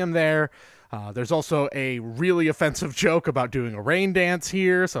he'll see him there. There's also a really offensive joke about doing a rain dance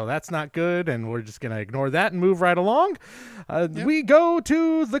here, so that's not good, and we're just going to ignore that and move right along. We go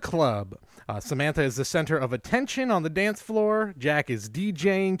to the club. Samantha is the center of attention on the dance floor. Jack is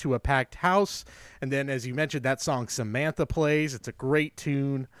DJing to a packed house, and then, as you mentioned, that song Samantha plays. It's a great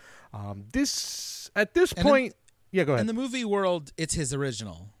tune. At this point... Yeah, go ahead. In the movie world, it's his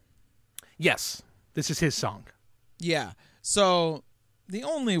original. Yes, this is his song. Yeah. So the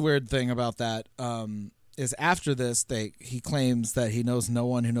only weird thing about that is after this, he claims that he knows no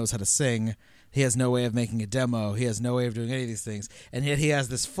one who knows how to sing. He has no way of making a demo. He has no way of doing any of these things. And yet he has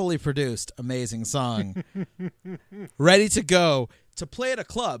this fully produced, amazing song ready to go to play at a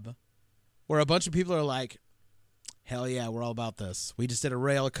club where a bunch of people are like, hell yeah, we're all about this. We just did a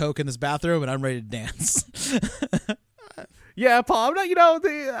rail of coke in this bathroom, and I'm ready to dance. Yeah, Paul,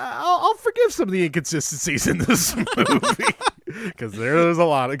 I'll forgive some of the inconsistencies in this movie. Because there's a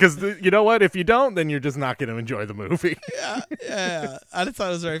lot. Because you know what? If you don't, then you're just not going to enjoy the movie. Yeah. I just thought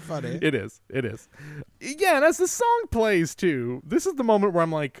it was very funny. It is. Yeah, and as the song plays, too, this is the moment where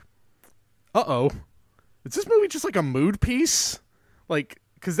I'm like, uh-oh. Is this movie just like a mood piece? Like,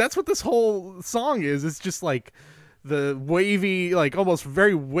 because that's what this whole song is. It's just like the wavy, like almost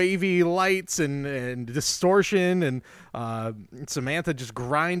very wavy lights and distortion, and Samantha just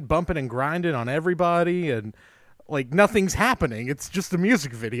bumping and grinding on everybody, and like nothing's happening. It's just a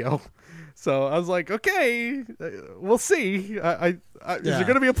music video. So I was like, okay, we'll see. Is there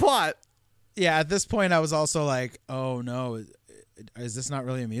going to be a plot? Yeah, at this point I was also like, oh no, is this not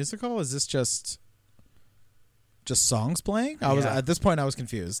really a musical? Is this just songs playing? At this point I was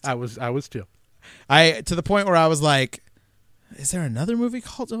confused. I was too. To the point where I was like, is there another movie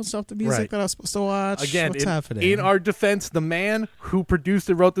called Don't Stop the Music that I was supposed to watch? Again, what's happening? In our defense, the man who produced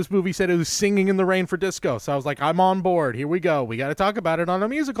and wrote this movie said it was Singing in the Rain for Disco. So I was like, I'm on board. Here we go. We got to talk about it on a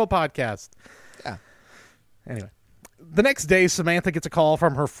musical podcast. Yeah. Anyway, the next day, Samantha gets a call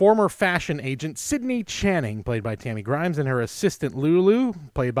from her former fashion agent, Sydney Channing, played by Tammy Grimes, and her assistant, Lulu,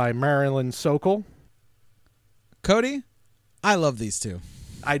 played by Marilyn Sokol. Cody, I love these two.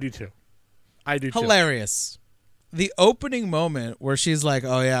 I do too. Hilarious. The opening moment where she's like,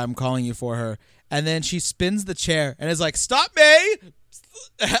 oh yeah, I'm calling you for her. And then she spins the chair and is like, stop me.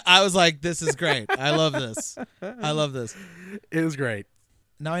 I was like, this is great. I love this. It is great.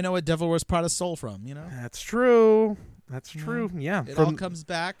 Now I know what Devil Wears Prada stole from, you know? That's true. Yeah. It all comes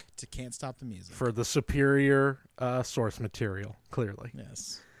back to Can't Stop the Music. For the superior source material, clearly.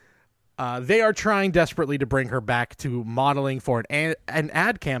 Yes. They are trying desperately to bring her back to modeling for an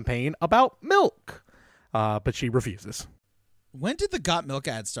ad campaign about milk, but she refuses. When did the Got Milk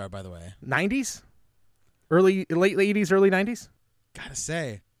ad start, by the way? 90s? Late 80s, early 90s? Gotta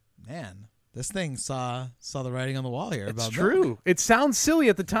say, man, this thing saw the writing on the wall here. It's about true. milk. It sounds silly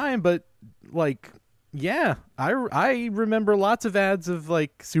at the time, but like, yeah, I remember lots of ads of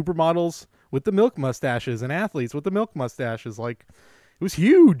like supermodels with the milk mustaches and athletes with the milk mustaches. Like, it was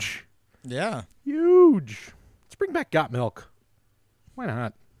huge. Yeah. Huge. Let's bring back Got Milk. Why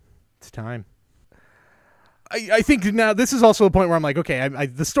not? It's time. I think now this is also a point where I'm like, okay,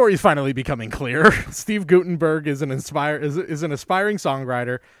 the story is finally becoming clear. Steve Guttenberg is an aspiring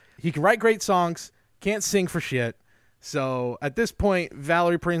songwriter. He can write great songs, can't sing for shit. So at this point,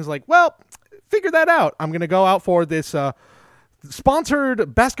 Valerie Perrine's like, well, figure that out. I'm going to go out for this sponsored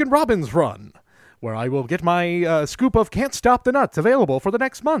Baskin-Robbins run, where I will get my scoop of Can't Stop the Nuts available for the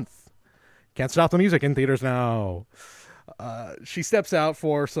next month. Can't stop the music in theaters now. She steps out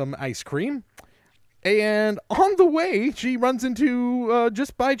for some ice cream. And on the way, she runs into,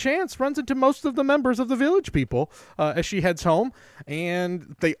 just by chance, runs into most of the members of the Village People as she heads home.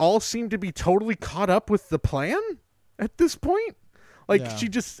 And they all seem to be totally caught up with the plan at this point. Like, Yeah. she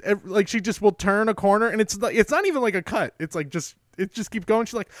just will turn a corner, and it's not even like a cut. It's like it just keeps going.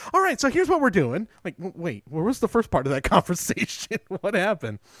 She's like, all right, so here's what we're doing. Like, wait, where was the first part of that conversation? What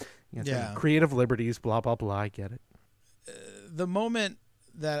happened? Yeah. Creative liberties, blah, blah, blah. I get it. The moment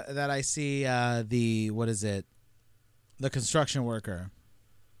that I see the construction worker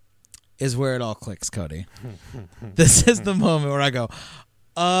is where it all clicks, Cody. This is the moment where I go,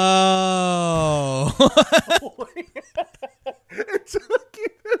 oh. It took you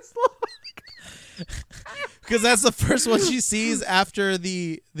this long. Because that's the first one she sees after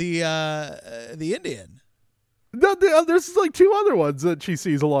the Indian. No, there's like two other ones that she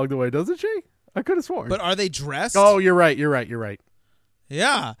sees along the way, doesn't she? I could have sworn. But are they dressed? Oh, you're right.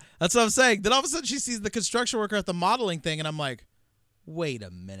 Yeah, that's what I'm saying. Then all of a sudden she sees the construction worker at the modeling thing, and I'm like, wait a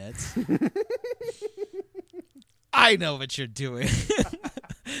minute. I know what you're doing.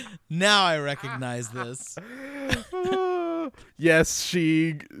 Now I recognize this. Yes,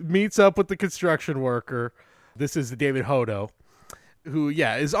 she meets up with the construction worker. This is David Hodo, who,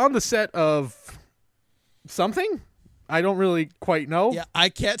 is on the set of something. I don't really quite know. Yeah, I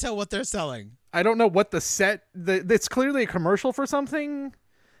can't tell what they're selling. I don't know what the set... it's clearly a commercial for something.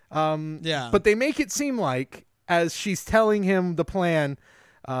 Yeah. But they make it seem like, as she's telling him the plan,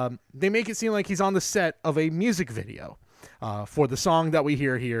 they make it seem like he's on the set of a music video for the song that we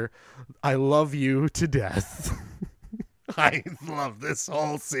hear here, I Love You to Death. I love this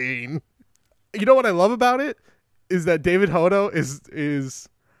whole scene. You know what I love about it? Is that David Hodo is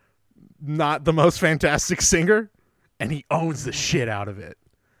not the most fantastic singer, and he owns the shit out of it.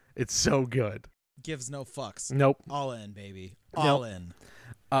 It's so good. Gives no fucks. Nope. All in, baby. All in.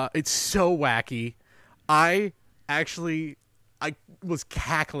 It's so wacky. I was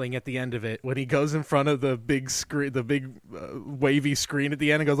cackling at the end of it when he goes in front of the big screen, the big wavy screen at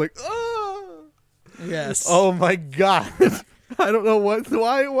the end, and goes like, "Oh, yes, oh my god!" I don't know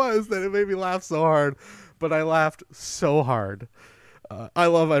why it was that it made me laugh so hard, but I laughed so hard. I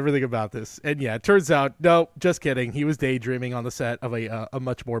love everything about this, and it turns out, no, just kidding. He was daydreaming on the set of a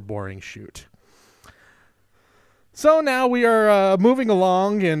much more boring shoot. So now we are moving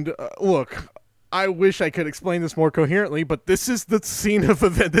along, and look, I wish I could explain this more coherently, but this is the scene of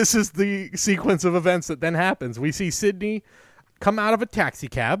event. This is the sequence of events that then happens. We see Sydney come out of a taxi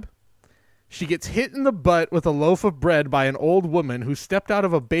cab. She gets hit in the butt with a loaf of bread by an old woman who stepped out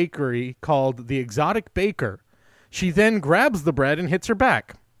of a bakery called the Exotic Baker. She then grabs the bread and hits her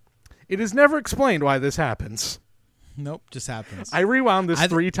back. It is never explained why this happens. Nope, just happens. I rewound this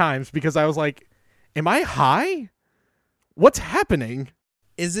 3 times because I was like, am I high? What's happening?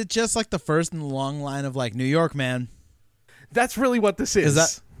 Is it just like the first in the long line of like New York, man? That's really what this is. Is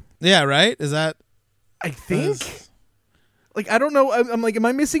that? Yeah, right? Is that? I think. Like, I don't know. I'm like, am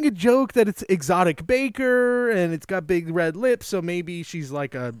I missing a joke that it's Exotic Baker and it's got big red lips, so maybe she's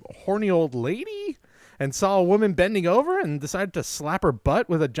like a horny old lady and saw a woman bending over and decided to slap her butt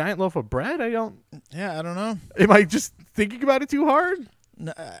with a giant loaf of bread? I don't know. Am I just thinking about it too hard?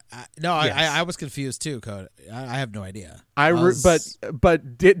 No, Yes. I was confused too, Code. I have no idea.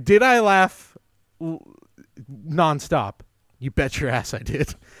 But did I laugh nonstop? You bet your ass I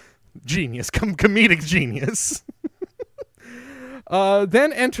did. Genius, comedic genius.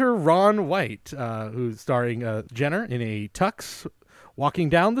 Then enter Ron White, who's starring Jenner in a tux, walking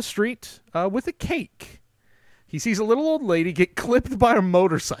down the street with a cake. He sees a little old lady get clipped by a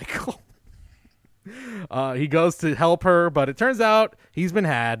motorcycle. He goes to help her, but it turns out he's been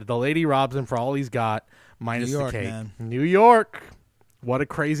had. The lady robs him for all he's got, minus New York, the cake. man. New York. What a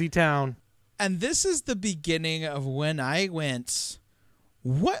crazy town. And this is the beginning of when I went,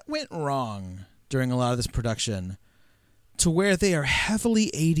 what went wrong during a lot of this production to where they are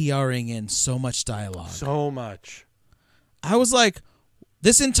heavily ADRing in so much dialogue? So much. I was like,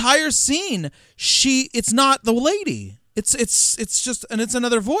 this entire scene, it's not the lady. It's just, and it's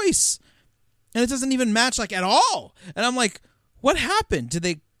another voice. And it doesn't even match like at all. And I'm like, what happened? Did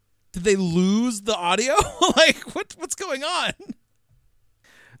they lose the audio? Like what's going on?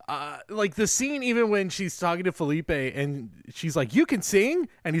 Like the scene, even when she's talking to Felipe and she's like, "You can sing,"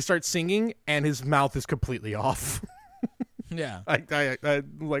 and he starts singing, and his mouth is completely off. Yeah, I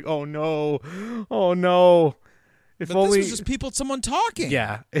like, oh no. If but only this was just someone talking.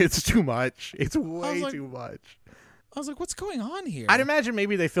 Yeah, it's too much. It's way too much. I was like, what's going on here? I'd imagine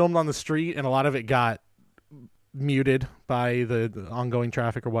maybe they filmed on the street, and a lot of it got muted by the ongoing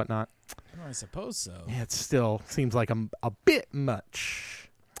traffic or whatnot. Oh, I suppose so. Yeah, it still seems like a bit much.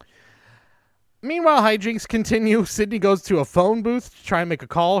 Meanwhile, hijinks continue. Sydney goes to a phone booth to try and make a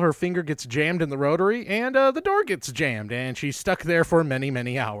call. Her finger gets jammed in the rotary, and the door gets jammed, and she's stuck there for many,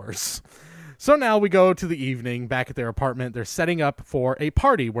 many hours. So now we go to the evening back at their apartment. They're setting up for a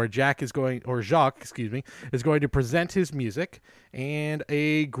party where Jacques is going to present his music, and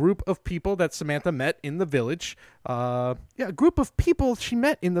a group of people that Samantha met in the village. A group of people she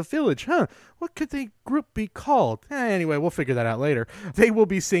met in the village. What could the group be called? Anyway, we'll figure that out later. They will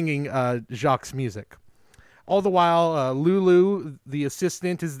be singing Jacques' music. All the while, Lulu, the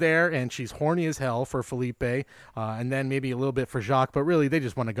assistant, is there, and she's horny as hell for Felipe, and then maybe a little bit for Jacques, but really, they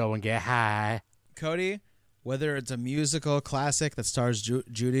just want to go and get high. Cody, whether it's a musical classic that stars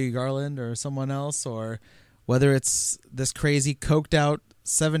Judy Garland or someone else, or whether it's this crazy coked-out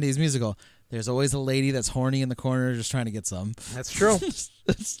 70s musical, there's always a lady that's horny in the corner just trying to get some. That's true.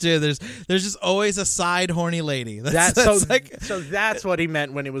 Dude, there's just always a side horny lady. So that's what he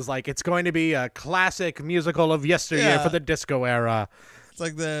meant when it was like, it's going to be a classic musical of yesteryear for the disco era. It's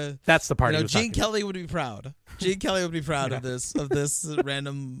like that's the part. Gene Kelly would be proud. Gene Kelly would be proud of this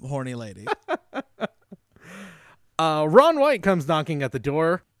random horny lady. Ron White comes knocking at the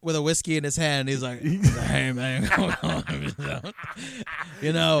door with a whiskey in his hand. He's like, "Hey man,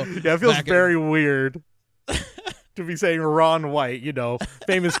 it feels very weird to be saying Ron White,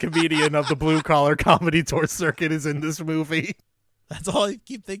 famous comedian of the blue collar comedy tour circuit, is in this movie." That's all I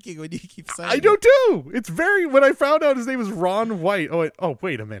keep thinking when you keep saying I do too. It's when I found out his name was Ron White. Oh,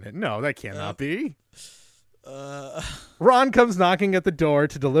 wait a minute. No, that cannot be. Ron comes knocking at the door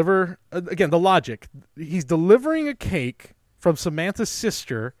to deliver, again, the logic. He's delivering a cake from Samantha's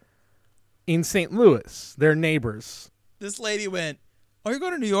sister in St. Louis. They're neighbors. This lady went, "Oh, you're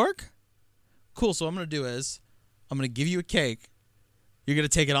going to New York? Cool. So what I'm going to do is I'm going to give you a cake. You're going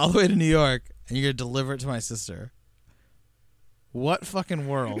to take it all the way to New York, and you're going to deliver it to my sister." What fucking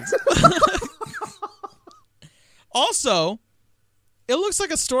world? Also, it looks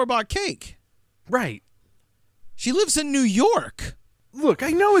like a store-bought cake. Right. She lives in New York. Look, I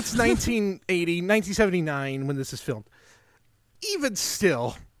know it's 1979 when this is filmed. Even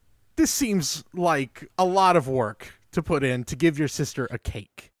still, this seems like a lot of work to put in to give your sister a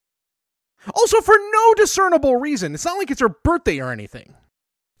cake. Also, for no discernible reason. It's not like it's her birthday or anything.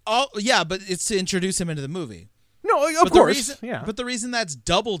 Oh, yeah, but it's to introduce him into the movie. No, of course. But the reason that's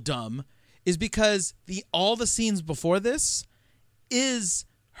double dumb is because all the scenes before this is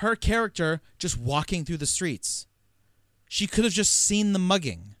her character just walking through the streets. She could have just seen the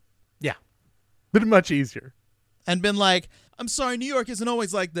mugging. Yeah. Been much easier. And been like, "I'm sorry, New York isn't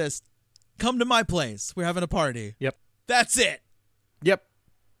always like this. Come to my place. We're having a party." Yep. That's it. Yep.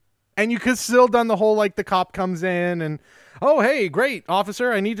 And you could still done the whole, like, the cop comes in and, "Oh, hey, great,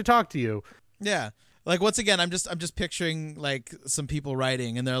 officer, I need to talk to you." Yeah. Like, once again, I'm just picturing like some people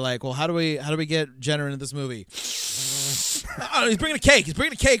writing, and they're like, "Well, how do we get Jenner into this movie?" "Oh, he's bringing a cake. He's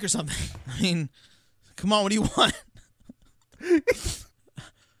bringing a cake or something." I mean, come on, what do you want?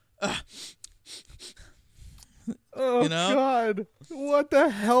 Oh, God. What the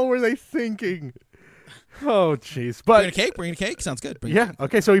hell were they thinking? Oh, jeez. But bring a cake. Sounds good.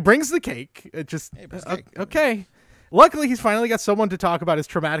 Okay, so he brings the cake. Okay. Luckily, he's finally got someone to talk about his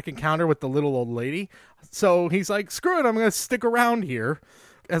traumatic encounter with the little old lady. So he's like, "Screw it, I'm going to stick around here."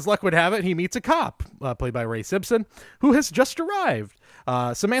 As luck would have it, he meets a cop, played by Ray Simpson, who has just arrived.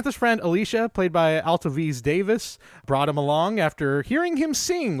 Samantha's friend Alicia, played by Altovise Davis, brought him along after hearing him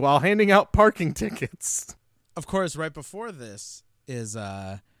sing while handing out parking tickets. Of course, right before this is,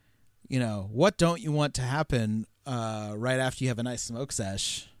 what don't you want to happen right after you have a nice smoke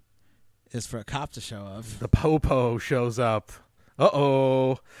sesh? Is for a cop to show up. The popo shows up.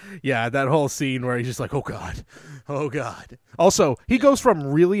 Uh-oh. Yeah, that whole scene where he's just like, "Oh, God. Oh, God." Also, he goes from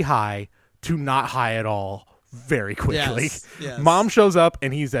really high to not high at all very quickly. Yes. Mom shows up,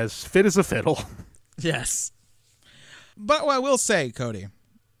 and he's as fit as a fiddle. Yes. But what I will say, Cody,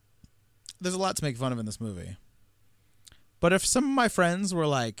 there's a lot to make fun of in this movie. But if some of my friends were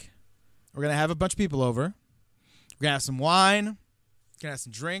like, "We're going to have a bunch of people over. We're going to have some wine. We're going to have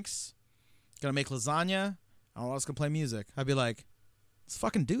some drinks. Gonna make lasagna. I was gonna play music," I'd be like, "Let's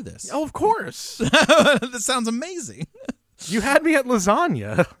fucking do this." Oh, of course. This sounds amazing. You had me at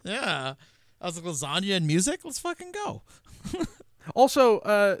lasagna. Yeah. I was like, lasagna and music? Let's fucking go.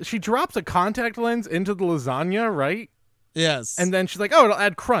 Also, she drops a contact lens into the lasagna, right? Yes. And then she's like, "Oh, it'll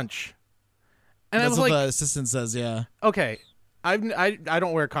add crunch." And that's I was what like, the assistant says, yeah. Okay, I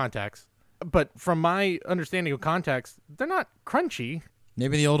don't wear contacts, but from my understanding of contacts, they're not crunchy.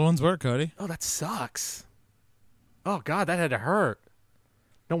 Maybe the old ones were, Cody. Oh, that sucks. Oh God, that had to hurt.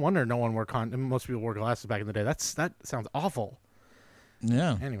 No wonder no one wore most people wore glasses back in the day. That sounds awful.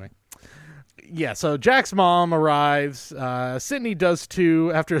 Yeah. Anyway. Yeah, so Jack's mom arrives. Sydney does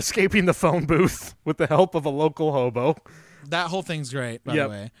too after escaping the phone booth with the help of a local hobo. That whole thing's great, by the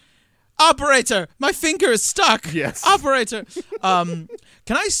way. Operator, my finger is stuck. Yes. Operator. Can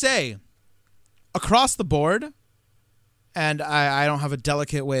I say, across the board, and I don't have a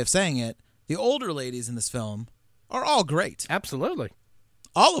delicate way of saying it, the older ladies in this film are all great. Absolutely.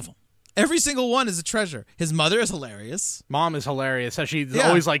 All of them. Every single one is a treasure. His mother is hilarious. Mom is hilarious. So she's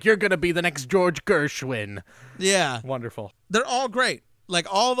always like, "You're gonna be the next George Gershwin." Yeah. Wonderful. They're all great. Like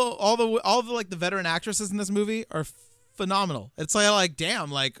all the like the veteran actresses in this movie are phenomenal. It's like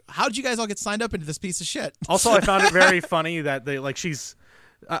damn, like how'd you guys all get signed up into this piece of shit? Also, I found it very funny that they she's.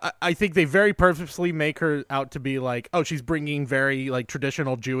 I think they very purposely make her out to be like, oh, she's bringing very like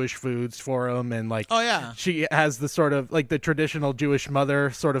traditional Jewish foods for him, and like, oh yeah, she has the sort of like the traditional Jewish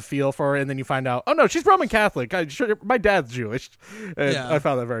mother sort of feel for her, and then you find out, oh no, she's Roman Catholic. My dad's Jewish, and I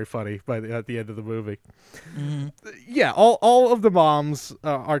found that very funny at the end of the movie. Mm-hmm. Yeah, all of the moms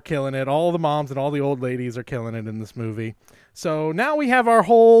are killing it. All the moms and all the old ladies are killing it in this movie. So now we have our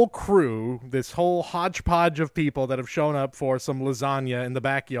whole crew, this whole hodgepodge of people that have shown up for some lasagna in the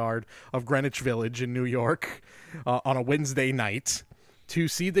backyard of Greenwich Village in New York on a Wednesday night to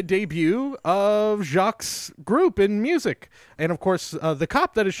see the debut of Jacques' group in music. And of course, the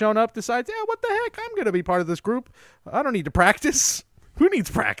cop that has shown up decides, yeah, what the heck? I'm going to be part of this group. I don't need to practice. Who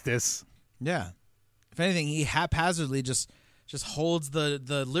needs practice? Yeah. If anything, he haphazardly just holds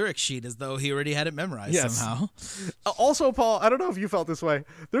the lyric sheet as though he already had it memorized somehow. Also, Paul, I don't know if you felt this way.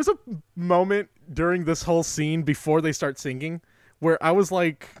 There's a moment during this whole scene before they start singing where I was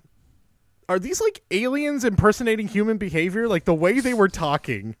like, are these like aliens impersonating human behavior? Like the way they were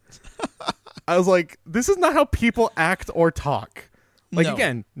talking. I was like, this is not how people act or talk. Like,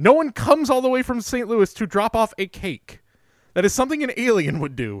 again, no one comes all the way from St. Louis to drop off a cake. That is something an alien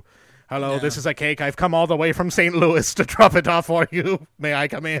would do. Hello, this is a cake. I've come all the way from St. Louis to drop it off for you. May I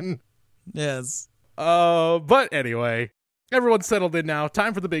come in? Yes. But anyway, everyone's settled in now.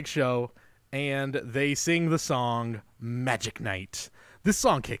 Time for the big show. And they sing the song Magic Night. This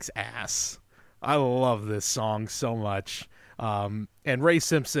song kicks ass. I love this song so much. And Ray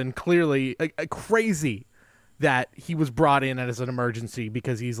Simpson, clearly crazy that he was brought in as an emergency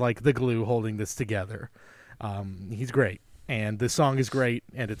because he's like the glue holding this together. He's great. And this song is great,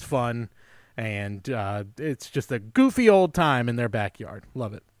 and it's fun, and it's just a goofy old time in their backyard.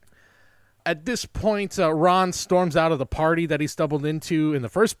 Love it. At this point, Ron storms out of the party that he stumbled into in the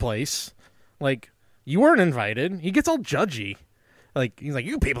first place. Like, you weren't invited. He gets all judgy. Like, he's like,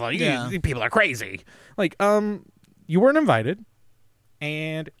 you people are crazy. Like, you weren't invited,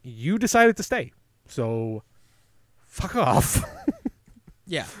 and you decided to stay. So, fuck off.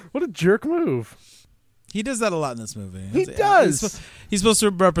 Yeah. What a jerk move. He does that a lot in this movie. He does. He's supposed to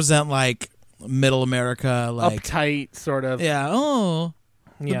represent like middle America, like uptight sort of. Yeah. Oh,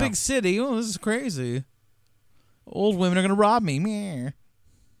 the big city. Oh, this is crazy. Old women are gonna rob me. Meh.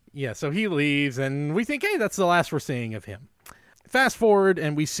 Yeah. So he leaves, and we think, hey, that's the last we're seeing of him. Fast forward,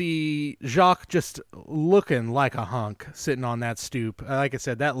 and we see Jacques just looking like a hunk, sitting on that stoop. Like I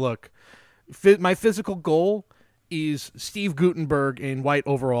said, that look. My physical goal is Steve Guttenberg in white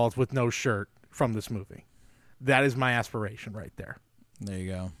overalls with no shirt from this movie. That is my aspiration right there. There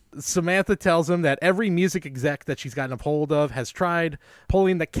you go. Samantha tells him that every music exec that she's gotten a hold of has tried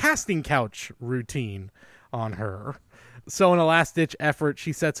pulling the casting couch routine on her. So in a last-ditch effort,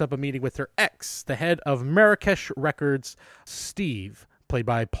 she sets up a meeting with her ex, the head of Marrakesh Records, Steve, played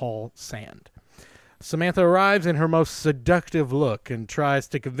by Paul Sand. Samantha arrives in her most seductive look and tries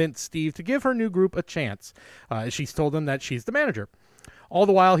to convince Steve to give her new group a chance. She's told him that she's the manager. All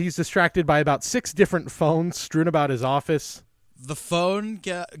the while, he's distracted by about 6 different phones strewn about his office. The phone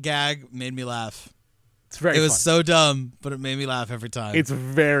gag made me laugh. It's very It was funny. So dumb, but it made me laugh every time. It's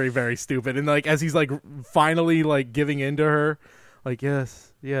very, very stupid. And like as he's like finally like giving in to her, like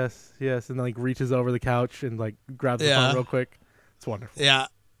yes, yes, yes, and like reaches over the couch and like grabs the phone real quick. It's wonderful. Yeah.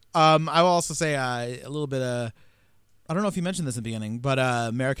 I will also say a little bit I don't know if you mentioned this in the beginning,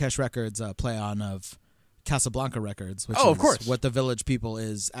 but Marrakesh Records play on of Casablanca Records, which is of course. what the Village People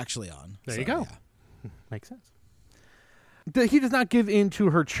is actually on. There you go. Yeah. Makes sense. He does not give in to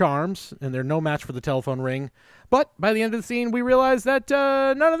her charms, and they're no match for the telephone ring. But by the end of the scene, we realize that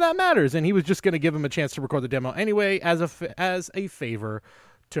none of that matters, and he was just going to give him a chance to record the demo anyway as a favor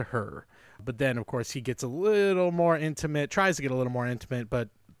to her. But then, of course, he gets a little more intimate, tries to get a little more intimate, but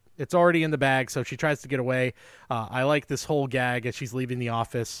it's already in the bag, so she tries to get away. I like this whole gag as she's leaving the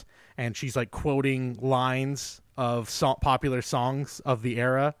office, and she's like quoting lines of popular songs of the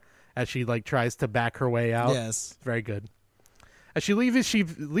era as she like tries to back her way out. Yes. Very good. As she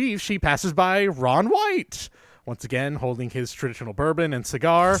leaves, she passes by Ron White, once again holding his traditional bourbon and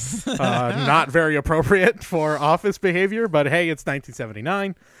cigar. Not very appropriate for office behavior, but hey, it's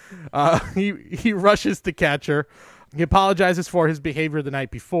 1979. He rushes to catch her. He apologizes for his behavior the night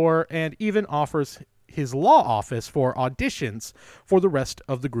before and even offers his law office for auditions for the rest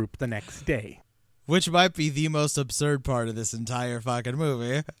of the group the next day. Which might be the most absurd part of this entire fucking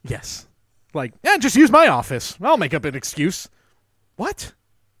movie. Yes. Like, yeah, just use my office. I'll make up an excuse. What?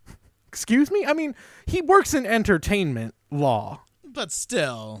 Excuse me? I mean, he works in entertainment law. But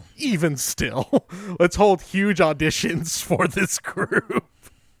still. Even still. Let's hold huge auditions for this group.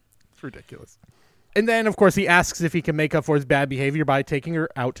 It's ridiculous. And then, of course, he asks if he can make up for his bad behavior by taking her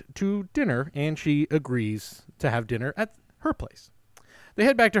out to dinner, and she agrees to have dinner at her place. They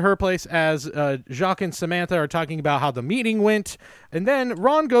head back to her place as Jacques and Samantha are talking about how the meeting went, and then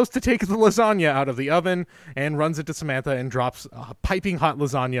Ron goes to take the lasagna out of the oven and runs into Samantha and drops piping hot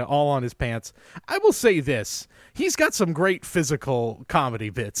lasagna all on his pants. I will say this. He's got some great physical comedy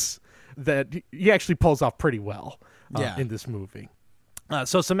bits that he actually pulls off pretty well in this movie.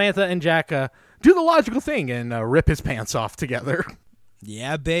 So Samantha and Jack do the logical thing and rip his pants off together.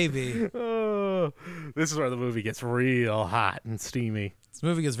 Yeah, baby. This is where the movie gets real hot and steamy. This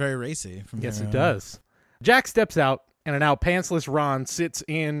movie gets very racy. Yes, it does. Jack steps out, and a now pantsless Ron sits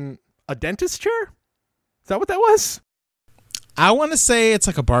in a dentist chair? Is that what that was? I want to say it's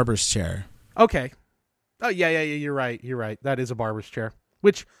like a barber's chair. Okay. Oh, yeah, you're right. You're right. That is a barber's chair.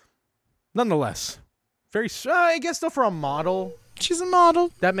 Which, nonetheless, very, I guess, though, for a model. She's a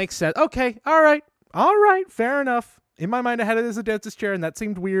model. That makes sense. Okay, all right. Fair enough. In my mind, I had it as a dentist chair, and that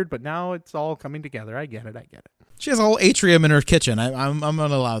seemed weird, but now it's all coming together. I get it. She has a whole atrium in her kitchen. I'm going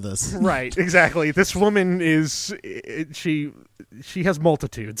to allow this. Right, exactly. This woman is, she has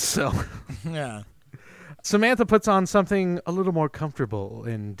multitudes, so. Yeah. Samantha puts on something a little more comfortable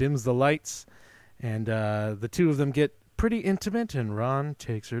and dims the lights, and the two of them get pretty intimate, and Ron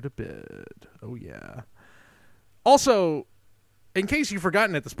takes her to bed. Oh, yeah. Also, in case you've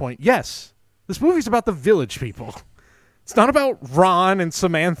forgotten at this point, yes, this movie's about the Village People. It's not about Ron and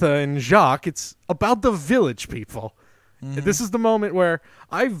Samantha and Jacques. It's about the Village People. Mm-hmm. This is the moment where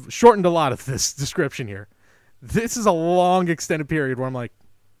I've shortened a lot of this description here. This is a long extended period where I'm like,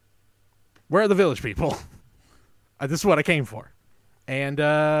 where are the Village People? This is what I came for. And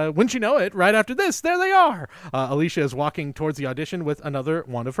wouldn't you know it, right after this, there they are. Alicia is walking towards the audition with another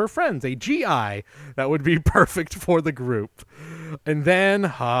one of her friends, a GI that would be perfect for the group. And then,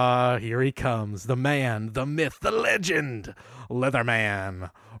 here he comes, the man, the myth, the legend. Leatherman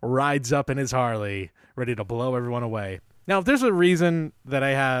rides up in his Harley, ready to blow everyone away. Now, if there's a reason that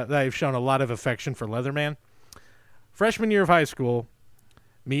I've shown a lot of affection for Leatherman, freshman year of high school,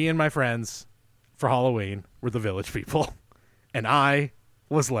 me and my friends, for Halloween, were the Village People. And I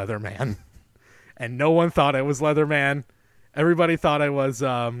was Leatherman. And no one thought I was Leatherman. Everybody thought I was,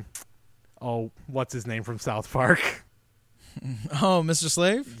 what's his name from South Park? Oh, Mr.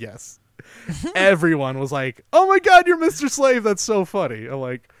 Slave? Yes. Everyone was like, oh my God, you're Mr. Slave. That's so funny. I'm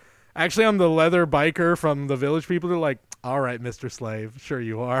like, actually, I'm the leather biker from the Village People. They're like, all right, Mr. Slave. Sure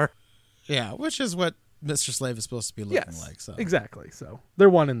you are. Yeah, which is what Mr. Slave is supposed to be looking like. So exactly. So they're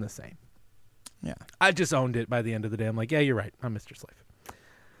one and the same. Yeah. I just owned it by the end of the day. I'm like, yeah, you're right. I'm Mr. Slave.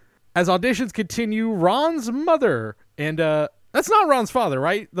 As auditions continue, Ron's mother, and that's not Ron's father,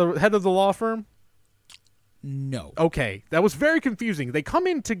 right? The head of the law firm? No. Okay. That was very confusing. They come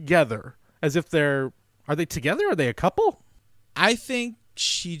in together as if are they together? Are they a couple? I think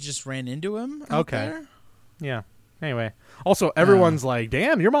she just ran into him out there. Yeah. Anyway. Also, everyone's like,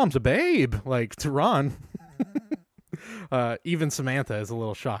 damn, your mom's a babe. Like, to Ron. Even Samantha is a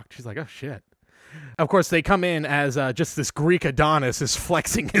little shocked. She's like, oh, shit. Of course, they come in as just this Greek Adonis is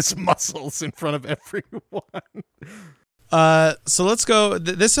flexing his muscles in front of everyone. So let's go.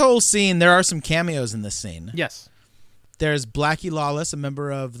 This whole scene, there are some cameos in this scene. Yes. There's Blackie Lawless, a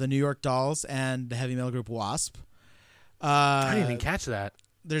member of the New York Dolls and the heavy metal group Wasp. I didn't even catch that.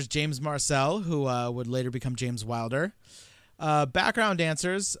 There's James Marcel, who would later become James Wilder. Background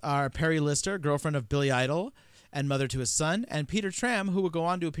dancers are Perry Lister, girlfriend of Billy Idol, and mother to his son, and Peter Tram, who would go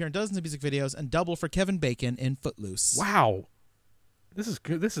on to appear in dozens of music videos and double for Kevin Bacon in Footloose. Wow. This is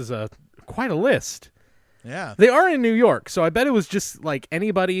good. This is quite a list. Yeah. They are in New York, so I bet it was just like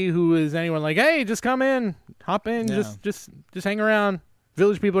anybody who is anyone like, hey, just come in, hop in, just hang around.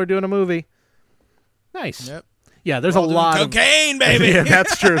 Village People are doing a movie. Nice. Yep. Yeah, there's a lot of cocaine, baby. Yeah,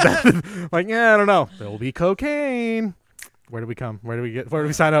 that's true. Like, yeah, I don't know. There will be cocaine. Where do we come? Where do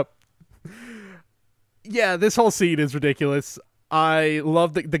we sign up? Yeah, this whole scene is ridiculous. I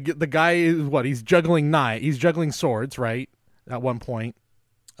love the guy is what? He's juggling He's juggling swords, right? At one point.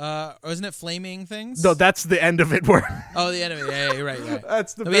 Isn't it flaming things? No, that's the end of it. Where the end of it. Yeah, you're right.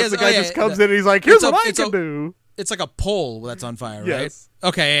 That's the best. The guy just comes in and he's like, "Here's what I can do." It's like a pole that's on fire, yes. right?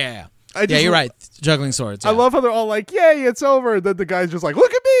 Okay, yeah. You're right. Juggling swords. Yeah. I love how they're all like, "Yay, it's over!" And then the guy's just like,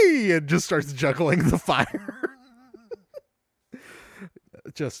 "Look at me!" and just starts juggling the fire.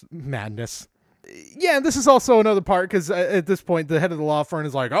 Just madness. Yeah, and this is also another part because at this point, the head of the law firm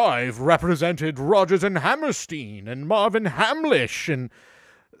is like, "I've represented Rodgers and Hammerstein and Marvin Hamlish," and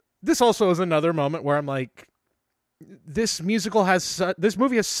this also is another moment where I'm like, this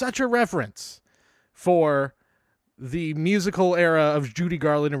movie has such a reference for the musical era of Judy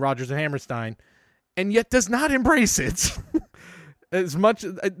Garland and Rodgers and Hammerstein, and yet does not embrace it as much.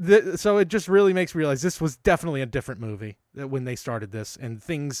 So it just really makes me realize this was definitely a different movie when they started this, and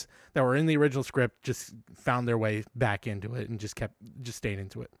things that were in the original script just found their way back into it and just stayed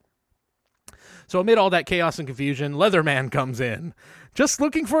into it. So amid all that chaos and confusion, Leatherman comes in, just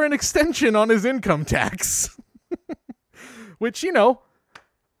looking for an extension on his income tax. Which,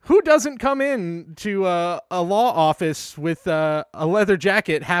 who doesn't come in to a law office with a leather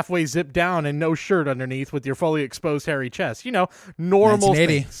jacket halfway zipped down and no shirt underneath with your fully exposed hairy chest? Normal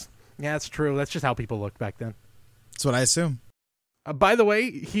things. Yeah, that's true. That's just how people looked back then. That's what I assume. By the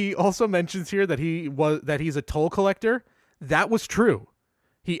way, he also mentions here that he's a toll collector. That was true.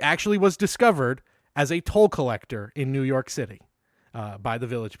 He actually was discovered as a toll collector in New York City by the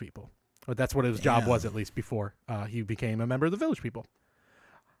Village People. But that's what his job was, at least before he became a member of the Village People.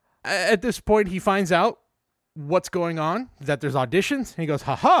 At this point, he finds out what's going on, that there's auditions. He goes,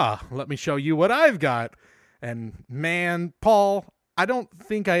 "Ha-ha, let me show you what I've got." And man, Paul, I don't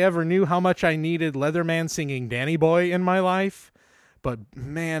think I ever knew how much I needed Leatherman singing Danny Boy in my life. But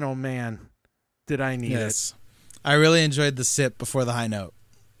man, oh man, did I need it. I really enjoyed the sip before the high note.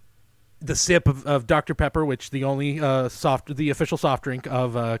 The sip of Dr. Pepper, which the only the official soft drink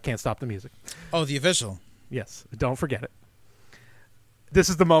of Can't Stop the Music. Oh, the official. Yes, don't forget it. This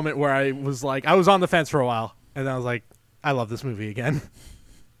is the moment where I was on the fence for a while, and I was like, I love this movie again.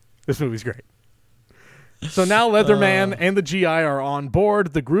 This movie's great. So now Leatherman and the GI are on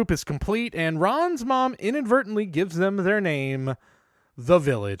board. The group is complete, and Ron's mom inadvertently gives them their name, the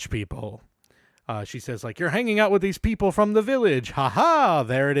Village People. She says, "You're hanging out with these people from the village. Ha-ha,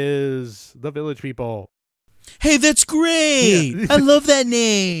 there it is, the Village People." Hey, that's great. Yeah. I love that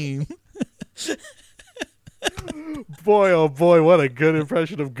name. Boy, oh boy, what a good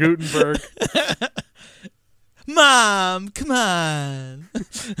impression of Gutenberg. Mom, come on.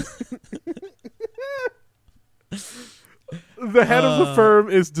 The head of the firm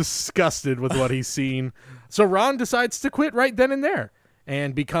is disgusted with what he's seen. So Ron decides to quit right then and there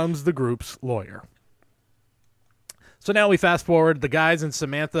and becomes the group's lawyer. So now we fast forward. The guys and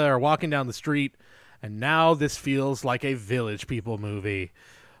Samantha are walking down the street, and now this feels like a Village People movie.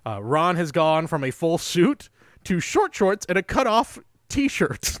 Ron has gone from a full suit to short shorts and a cut-off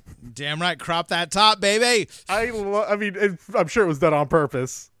T-shirt. Damn right, crop that top, baby. I mean, I'm sure it was done on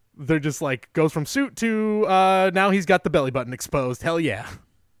purpose. They're just goes from suit to now he's got the belly button exposed. Hell yeah.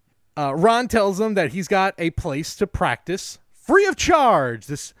 Ron tells them that he's got a place to practice free of charge.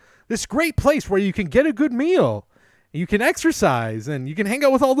 This great place where you can get a good meal, you can exercise, and you can hang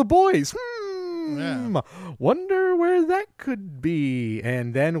out with all the boys. Wonder where that could be.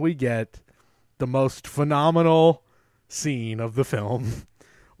 And then we get the most phenomenal scene of the film,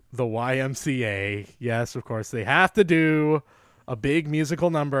 the YMCA. Yes, of course, they have to do a big musical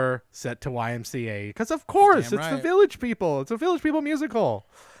number set to YMCA because, of course, the Village People. It's a Village People musical.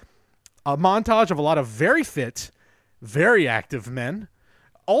 A montage of a lot of very fit, very active men.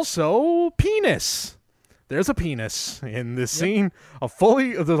 Also, penis. There's a penis in this scene.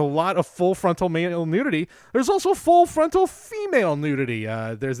 There's a lot of full frontal male nudity. There's also full frontal female nudity.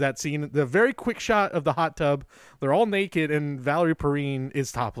 There's that scene, the very quick shot of the hot tub. They're all naked, and Valerie Perrine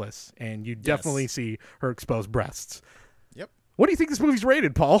is topless, and you definitely see her exposed breasts. Yep. What do you think this movie's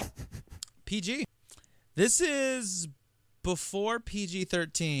rated, Paul? PG. This is before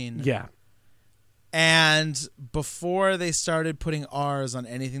PG-13. Yeah. And before they started putting R's on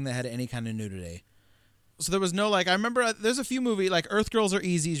anything that had any kind of nudity. So there was no I remember there's a few movies Earth Girls Are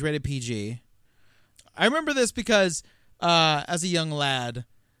Easy is rated PG. I remember this because as a young lad,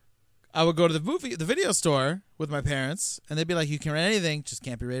 I would go to the video store with my parents, and they'd be like, "You can rent anything, just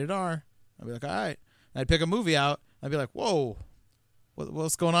can't be rated R." I'd be like, "All right." And I'd pick a movie out. I'd be like, "Whoa,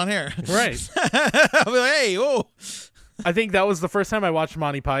 what's going on here?" Right. I'd be like, "Hey, whoa." I think that was the first time I watched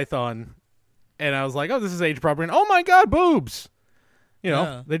Monty Python, and I was like, "Oh, this is age appropriate." Oh my God, boobs! You know,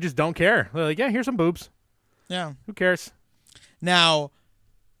 Yeah. they just don't care. They're like, yeah, here's some boobs. Yeah. Who cares? Now,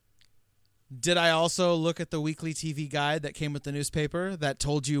 did I also look at the weekly TV guide that came with the newspaper that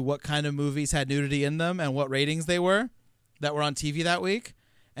told you what kind of movies had nudity in them and what ratings they were that were on TV that week?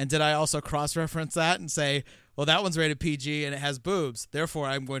 And did I also cross-reference that and say, well, that one's rated PG and it has boobs, therefore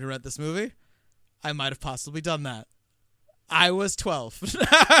I'm going to rent this movie? I might have possibly done that. I was 12.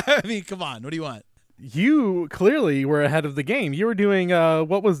 I mean, come on. What do you want? You clearly were ahead of the game. You were doing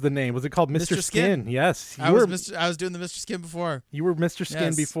what was the name? Was it called Mr. Mr. Skin. Yes, I was doing the Mr. Skin before. You were Mr. Skin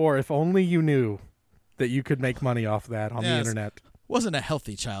Yes. before. If only you knew that you could make money off that on the Yes. internet. Wasn't a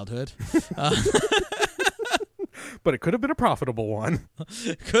healthy childhood. But it could have been a profitable one.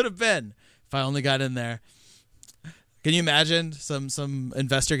 Could have been if I only got in there. Can you imagine some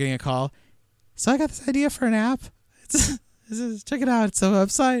investor getting a call? So I got this idea for an app. Check it out. It's a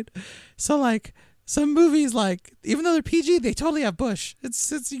website. So like some movies, like even though they're PG, they totally have Bush.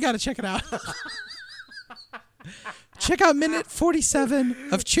 It's you got to check it out. Check out minute 47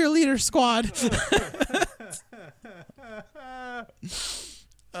 of Cheerleader Squad.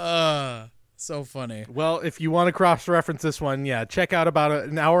 So funny. Well, if you want to cross-reference this one, yeah, check out about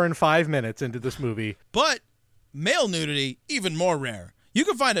an hour and 5 minutes into this movie. But male nudity, even more rare. You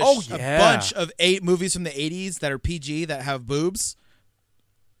can find a yeah. bunch of 8 movies from the 80s that are PG that have boobs.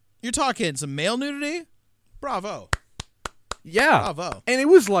 You're talking some male nudity? Bravo. Yeah. Bravo. And it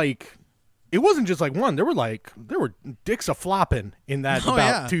was like, it wasn't just like one. There were dicks a flopping in that Oh,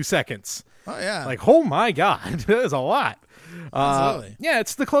 about yeah. 2 seconds. Oh, yeah. Like, oh my God, there's a lot. Absolutely. Yeah,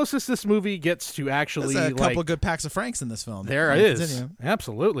 it's the closest this movie gets to actually There's a couple like, good packs of Franks in this film. there Continue. is.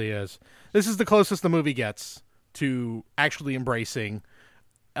 Absolutely is. This is the closest the movie gets to actually embracing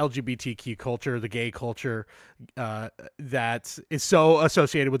LGBTQ culture, the gay culture that is so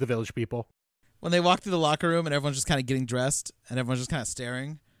associated with the Village People. When they walk through the locker room and everyone's just kind of getting dressed and everyone's just kind of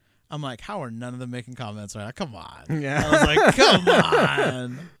staring, I'm like, how are none of them making comments right now? Come on. Yeah. I was like, come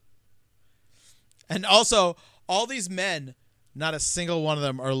on. And also, all these men, not a single one of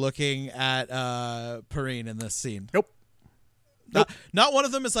them are looking at Perrine in this scene. Nope. Not one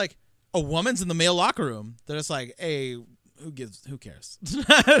of them is like, a woman's in the male locker room. They're just like, hey, who cares?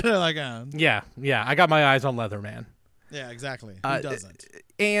 They're like, Yeah, I got my eyes on Leatherman. yeah, exactly. Who doesn't?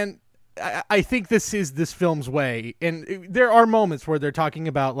 And I think this is this film's way. And there are moments where they're talking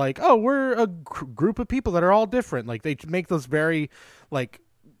about like, oh, we're a group of people that are all different. Like they make those very like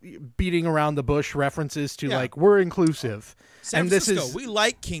beating around the bush references to like we're inclusive. San and Francisco, this is we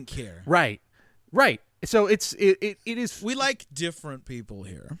like kink here. right. So it is We like different people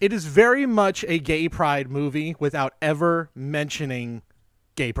here. it is very much a gay pride movie without ever mentioning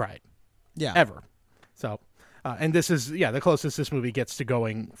gay pride. Yeah. Ever. So, and this is, the closest this movie gets to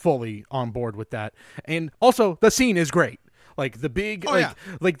going fully on board with that. And also, the scene is great. Like the big,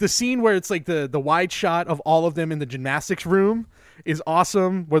 like the scene where it's like the wide shot of all of them in the gymnastics room is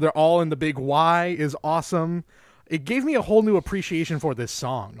awesome. Where they're all in the big Y is awesome. It gave me a whole new appreciation for this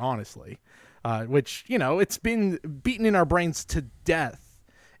song, honestly. Which, it's been beaten in our brains to death.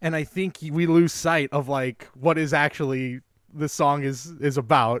 And I think we lose sight of like what is actually this song is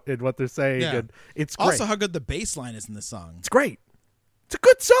about and what they're saying. Yeah. And it's great. Also, how good the bass line is in this song. It's great. It's a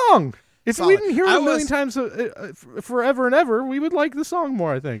good song. If we Solid. didn't hear it a million times forever and ever, we would like the song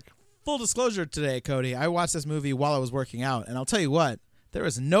more, I think. Full disclosure today, Cody, I watched this movie while I was working out, and I'll tell you what, there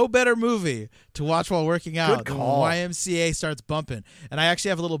is no better movie to watch while working out than when YMCA starts bumping. And I actually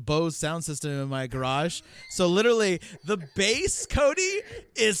have a little Bose sound system in my garage. So literally, the bass, Cody,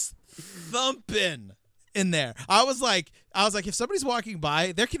 is thumping in there. I was like, if somebody's walking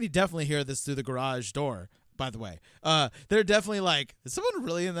by, they can definitely hear this through the garage door. By the way, they're definitely like, is someone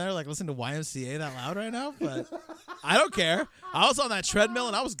really in there like listening to YMCA that loud right now? But I don't care. I was on that treadmill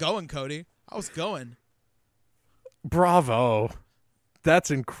and I was going, Cody. I was going. Bravo. That's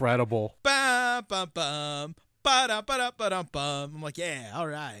incredible. Bum, bum, bum, ba-da, ba-da, ba-dum, bum. I'm like, yeah, all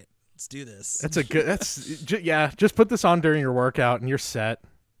right, let's do this. Just put this on during your workout and you're set.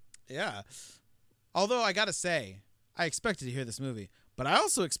 Yeah. Although I gotta say, I expected to hear this movie, but I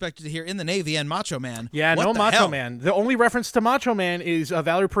also expected to hear In the Navy and Macho Man. Yeah, What no the Macho hell? Man. The only reference to Macho Man is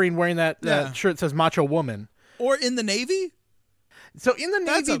Valerie Perrine wearing that shirt that says Macho Woman. Or In the Navy? So In the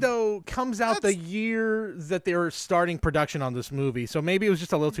That's Navy, though, comes out the year that they were starting production on this movie. So maybe it was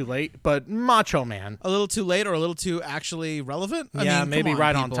just a little too late. But Macho Man. A little too late or a little too actually relevant? I mean, maybe come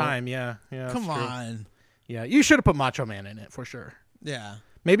right on, on people. time. Yeah. Come that's true. on. Yeah, you should have put Macho Man in it for sure. Yeah.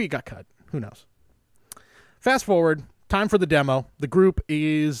 Maybe it got cut. Who knows? Fast forward. Time for the demo. The group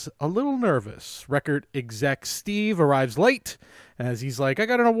is a little nervous. Record exec Steve arrives late as he's like, I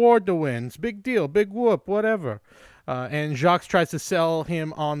got an award to win. It's a big deal. Big whoop. Whatever. And Jacques tries to sell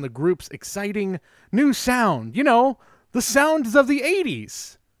him on the group's exciting new sound. You know, the sounds of the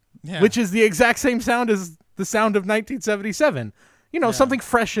 80s, which is the exact same sound as the sound of 1977. You know, something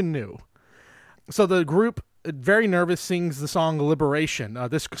fresh and new. So the group, very nervous, sings the song Liberation.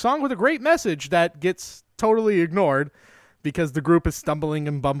 This song with a great message that gets totally ignored because the group is stumbling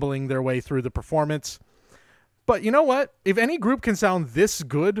and bumbling their way through the performance. But you know what? If any group can sound this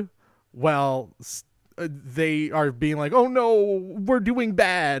good, well, they are being like, oh no, we're doing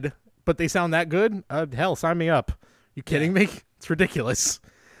bad, but they sound that good? Hell, sign me up. You kidding me? It's ridiculous.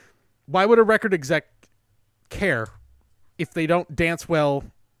 Why would a record exec care if they don't dance well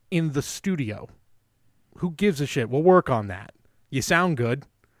in the studio? Who gives a shit? We'll work on that. You sound good.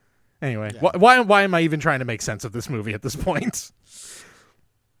 Anyway, why am I even trying to make sense of this movie at this point?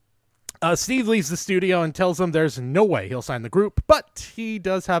 Steve leaves the studio and tells them there's no way he'll sign the group, but he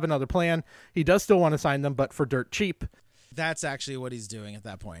does have another plan. He does still want to sign them, but for dirt cheap. That's actually what he's doing at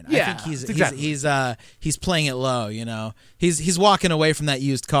that point. Yeah, I think he's playing it low, you know. He's walking away from that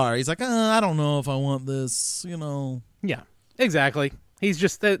used car. He's like, I don't know if I want this, you know. Yeah, exactly. He's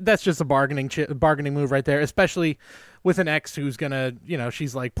just that's just a bargaining move right there, especially with an ex who's gonna, you know,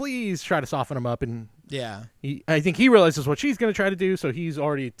 she's like, please try to soften him up, and I think he realizes what she's gonna try to do, so he's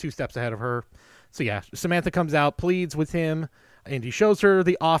already 2 steps ahead of her. So yeah, Samantha comes out, pleads with him, and he shows her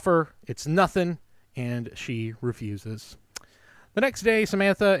the offer. It's nothing, and she refuses. The next day,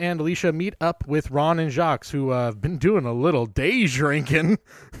 Samantha and Alicia meet up with Ron and Jacques, who have been doing a little day drinking.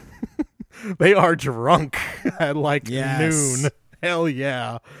 They are drunk at like noon. Hell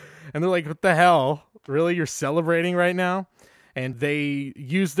yeah. And they're like, what the hell? Really? You're celebrating right now? And they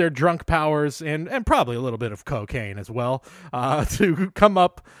use their drunk powers and probably a little bit of cocaine as well to come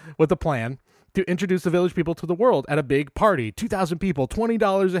up with a plan to introduce the village people to the world at a big party. 2,000 people,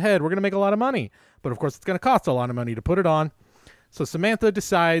 $20 a head. We're going to make a lot of money. But of course, it's going to cost a lot of money to put it on. So Samantha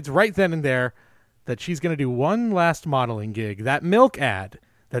decides right then and there that she's going to do one last modeling gig, that milk ad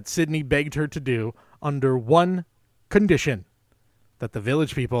that Sydney begged her to do, under one condition: that the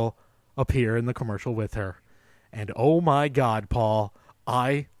village people appear in the commercial with her. And oh my God, Paul,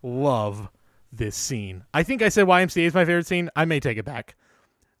 I love this scene. I think I said YMCA is my favorite scene. I may take it back.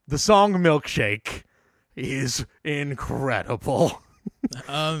 The song Milkshake is incredible.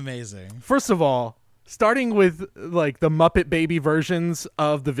 Amazing. First of all, starting with like the Muppet Baby versions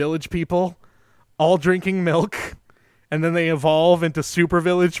of the village people all drinking milk, and then they evolve into super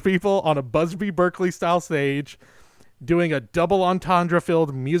village people on a Busby Berkeley style stage, doing a double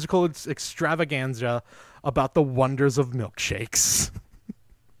entendre-filled musical extravaganza about the wonders of milkshakes.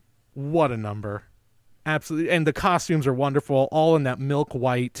 What a number. Absolutely. And the costumes are wonderful, all in that milk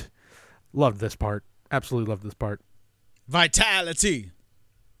white. Loved this part. Absolutely loved this part. Vitality.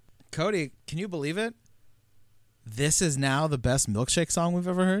 Cody, can you believe it? This is now the best milkshake song we've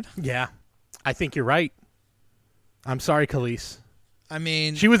ever heard? Yeah. I think you're right. I'm sorry, Khalees. I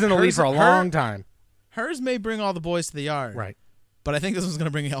mean, she was in the lead for a long time. Hers may bring all the boys to the yard. Right. But I think this one's going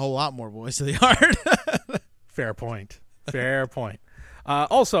to bring a whole lot more boys to the yard. Fair point. Fair point.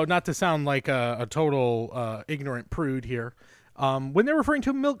 Also, not to sound like a total ignorant prude here, when they're referring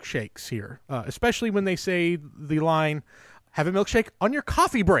to milkshakes here, especially when they say the line, have a milkshake on your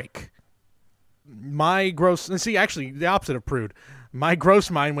coffee break. Actually, the opposite of prude. My gross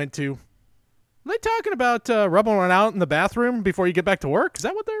mind went to, are they talking about rubbing one out in the bathroom before you get back to work? Is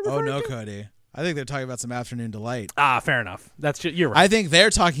that what they're referring to? Oh, no, Cody. I think they're talking about some afternoon delight. Fair enough. You're right. I think they're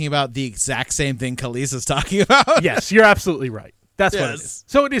talking about the exact same thing Khalees is talking about. Yes, you're absolutely right. That's what it is.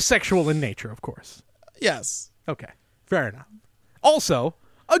 So it is sexual in nature, of course. Yes. Okay. Fair enough. Also,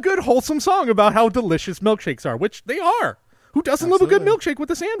 a good wholesome song about how delicious milkshakes are, which they are. Who doesn't love a good milkshake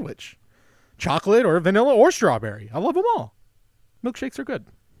with a sandwich? Chocolate or vanilla or strawberry. I love them all. Milkshakes are good.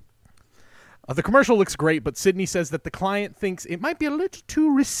 The commercial looks great, but Sydney says that the client thinks it might be a little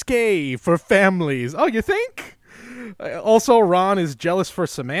too risque for families. Oh, you think? Also, Ron is jealous for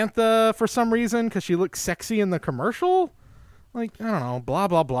Samantha for some reason because she looks sexy in the commercial. Like, I don't know, blah,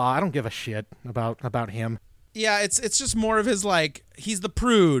 blah, blah. I don't give a shit about him. Yeah, it's just more of his, like, he's the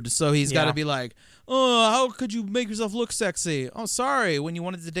prude, so he's got to be like, oh, how could you make yourself look sexy? Oh, sorry, when you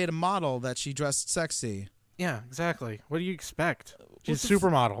wanted to date a model that she dressed sexy. Yeah, exactly. What do you expect? She's a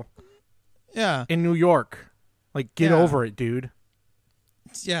supermodel. Yeah. In New York. Like, get over it, dude.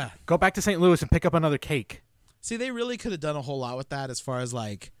 Yeah. Go back to St. Louis and pick up another cake. See, they really could have done a whole lot with that as far as,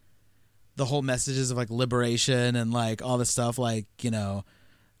 like, the whole messages of, like, liberation and, like, all this stuff, like, you know,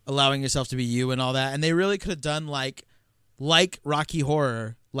 allowing yourself to be you and all that. And they really could have done, like Rocky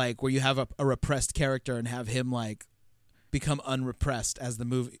Horror, like, where you have a repressed character and have him, like, become unrepressed as the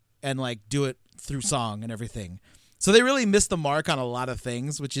movie and, like, do it through song and everything. So they really missed the mark on a lot of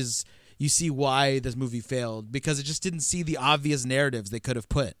things, which is you see why this movie failed, because it just didn't see the obvious narratives they could have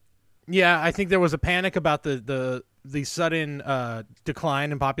put. Yeah, I think there was a panic about the sudden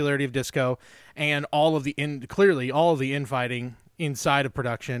decline in popularity of disco and all of the infighting inside of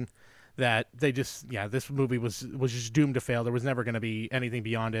production, that they just this movie was just doomed to fail. There was never going to be anything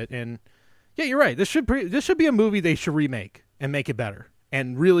beyond it. And yeah, you're right. This should be a movie they should remake and make it better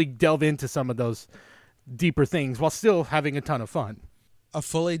and really delve into some of those deeper things while still having a ton of fun. A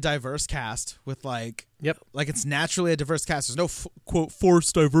fully diverse cast with Yep. like it's naturally a diverse cast. There's no quote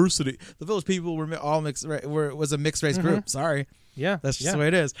forced diversity. The Village People were all mixed. Was a mixed race group. Sorry, Yeah, that's just the way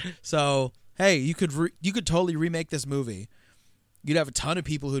it is. So hey, you could totally remake this movie. You'd have a ton of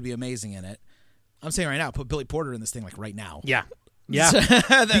people who'd be amazing in it. I'm saying right now, put Billy Porter in this thing like right now. Yeah.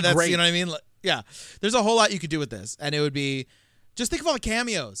 That's great. You know what I mean? Yeah, there's a whole lot you could do with this, and it would be just think of all the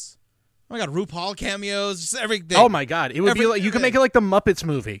cameos. Oh my God, RuPaul cameos, just everything. Oh my God, it would be like you could make it like the Muppets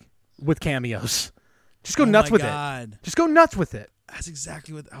movie with cameos. Just go nuts with it. Just go nuts with it. That's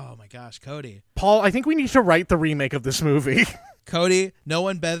exactly what. Oh my gosh, Cody. Paul, I think we need to write the remake of this movie. Cody, no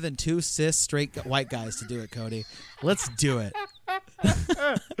one better than two cis straight white guys to do it, Cody. Let's do it.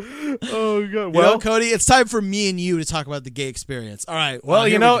 Oh God. Well, Cody, it's time for me and you to talk about the gay experience. All right. Well,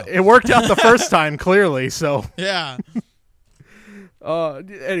 it worked out the first time, clearly. So yeah.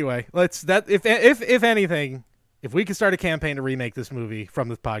 Anyway, if anything, if we can start a campaign to remake this movie from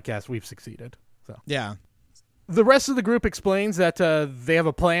this podcast, we've succeeded. So yeah. The rest of the group explains that they have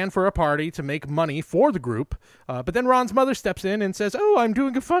a plan for a party to make money for the group, but then Ron's mother steps in and says, "Oh, I'm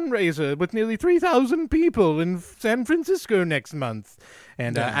doing a fundraiser with nearly 3,000 people in San Francisco next month,"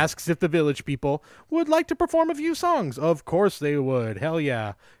 and asks if the Village People would like to perform a few songs. Of course they would. Hell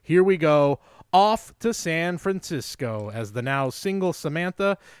yeah. Here we go. Off to San Francisco, as the now single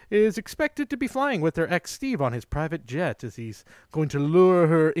Samantha is expected to be flying with her ex Steve on his private jet as he's going to lure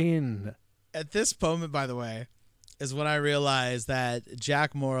her in. At this moment, by the way, is when I realized that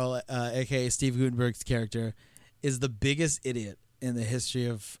Jack Morrill, a.k.a. Steve Guttenberg's character, is the biggest idiot in the history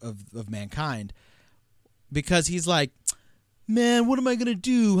of mankind. Because he's like, man, what am I going to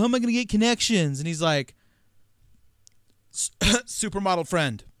do? How am I going to get connections? And he's like, supermodel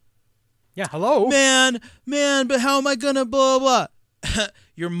friend. Yeah, hello? Man, but how am I going to blah, blah?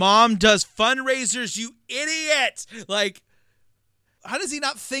 Your mom does fundraisers, you idiot! Like, how does he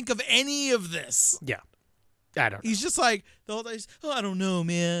not think of any of this? Yeah. I don't know. He's just like, the whole time, I don't know,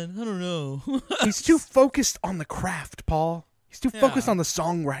 man. I don't know. He's too focused on the craft, Paul. He's too focused on the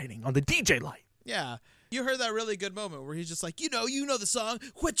songwriting, on the DJ light. Yeah. You heard that really good moment where he's just like, you know the song.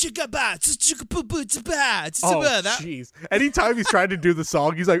 What you got? Oh, jeez. Anytime he's trying to do the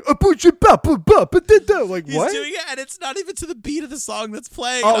song, he's like, like, he's what? doing it, and it's not even to the beat of the song that's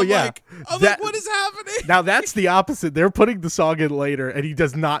playing. Oh, I'm yeah. like, what is happening? Now, that's the opposite. They're putting the song in later, and he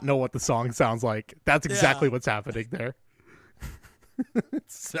does not know what the song sounds like. That's exactly what's happening there.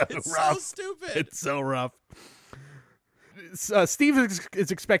 It's rough. So stupid. It's so rough. Steve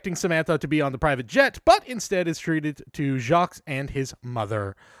is expecting Samantha to be on the private jet, but instead is treated to Jacques and his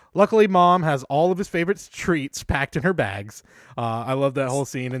mother. Luckily, Mom has all of his favorite treats packed in her bags. I love that whole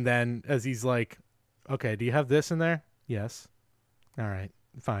scene. And then as he's like, okay, do you have this in there? Yes. All right,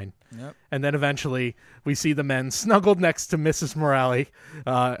 fine. Yep. And then eventually we see the men snuggled next to Mrs. Morale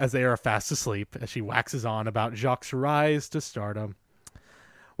as they are fast asleep as she waxes on about Jacques' rise to stardom.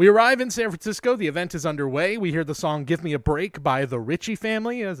 We arrive in San Francisco. The event is underway. We hear the song "Give Me a Break" by the Ritchie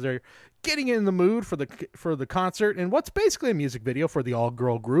Family as they're getting in the mood for the concert and what's basically a music video for the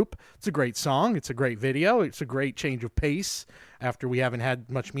all-girl group. It's a great song. It's a great video. It's a great change of pace after we haven't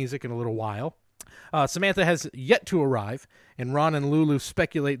had much music in a little while. Samantha has yet to arrive, and Ron and Lulu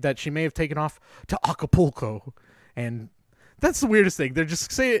speculate that she may have taken off to Acapulco. And that's the weirdest thing. They're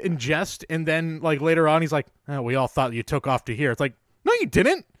just say it in jest, and then like later on he's like, oh, we all thought you took off to here. It's like, no, you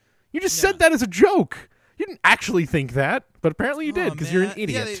didn't. You just said that as a joke. You didn't actually think that, but apparently you did because you're an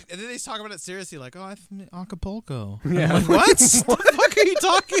idiot. Yeah, and then they talk about it seriously, like, "Oh, I'm Acapulco." Yeah, like, what? What the fuck are you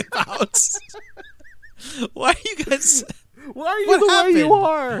talking about? Why are you guys? Why are you the way you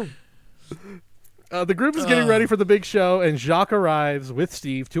are? The group is getting ready for the big show, and Jacques arrives with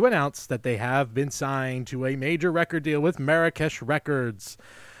Steve to announce that they have been signed to a major record deal with Marrakesh Records.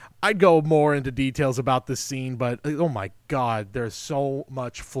 I'd go more into details about this scene, but oh my God, there's so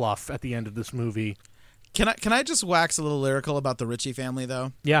much fluff at the end of this movie. Can I just wax a little lyrical about the Ritchie family,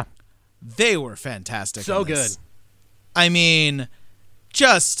 though? Yeah. They were fantastic. So good. I mean,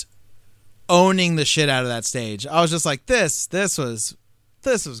 just owning the shit out of that stage. I was just like, this was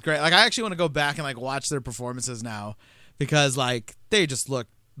great. Like, I actually want to go back and like watch their performances now because like they just look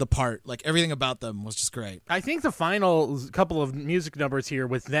the part. Like everything about them was just great. I think the final couple of music numbers here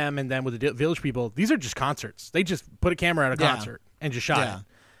with them and then with the Village People, these are just concerts. They just put a camera at a concert and just shot it.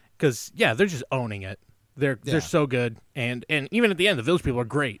 Because they're just owning it. They're so good, and even at the end, the Village People are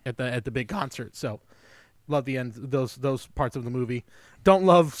great at the big concert. So love the end, those parts of the movie. Don't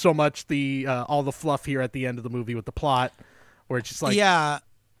love so much the all the fluff here at the end of the movie with the plot, where it's just like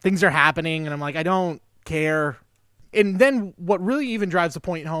things are happening, and I'm like, I don't care. And then what really even drives the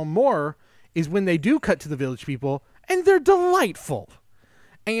point home more is when they do cut to the Village People, and they're delightful.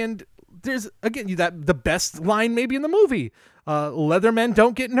 And there's again the best line maybe in the movie: "Leathermen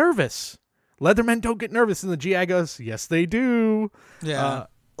don't get nervous." Leathermen don't get nervous, and the GI goes, "Yes, they do." Yeah,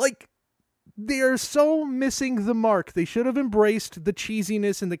 they are so missing the mark. They should have embraced the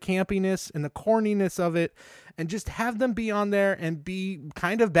cheesiness and the campiness and the corniness of it, and just have them be on there and be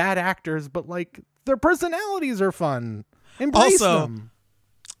kind of bad actors, but like their personalities are fun. Embrace them.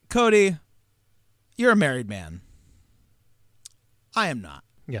 Cody, you're a married man. I am not.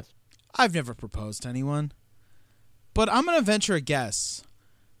 Yes. I've never proposed to anyone, but I'm going to venture a guess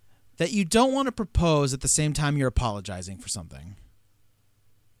that you don't want to propose at the same time you're apologizing for something,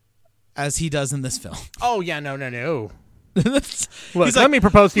 as he does in this film. Oh, yeah, no. Look, He's let me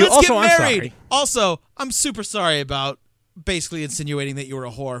propose to you. Let's Also, get married. I'm sorry. Also, I'm super sorry about basically insinuating that you were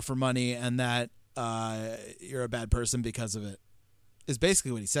a whore for money and that you're a bad person because of it, is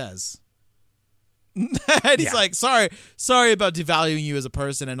basically what he says. And he's like, sorry about devaluing you as a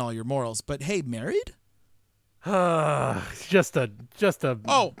person and all your morals, but hey, married? Just a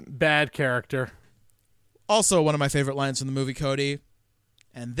bad character. Also, one of my favorite lines from the movie, Cody,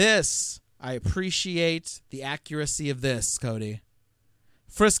 and this, I appreciate the accuracy of this, Cody.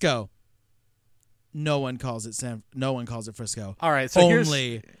 Frisco. No one calls it Frisco. All right, so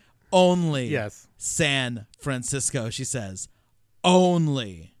only yes. San Francisco, she says.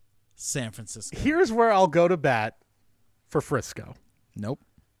 Only San Francisco. Here's where I'll go to bat for Frisco. Nope.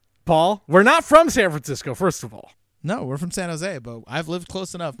 Paul, we're not from San Francisco, first of all. No, we're from San Jose, but I've lived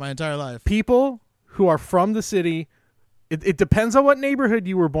close enough my entire life. People who are from the city, it depends on what neighborhood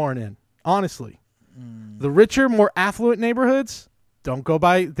you were born in, honestly. The richer, more affluent neighborhoods,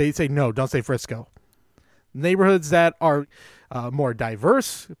 they say no, don't say Frisco. Neighborhoods that are more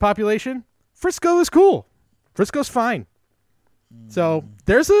diverse population, Frisco is cool. Frisco's fine. So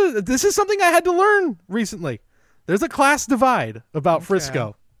this is something I had to learn recently. There's a class divide about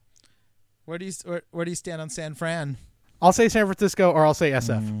Frisco. Where do you stand on San Fran? I'll say San Francisco or I'll say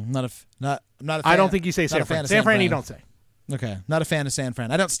SF. I'm not a fan. I don't think you say San Fran. San Fran you don't say. Okay, not a fan of San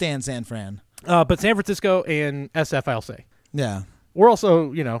Fran. I don't stand San Fran. But San Francisco and SF I'll say. Yeah. We're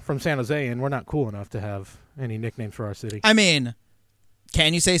also, from San Jose, and we're not cool enough to have any nicknames for our city. I mean,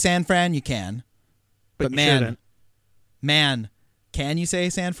 can you say San Fran? You can. But man, can you say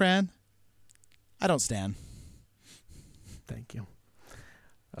San Fran? I don't stand. Thank you.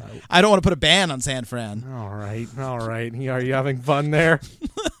 I don't want to put a ban on San Fran. All right. Are you having fun there?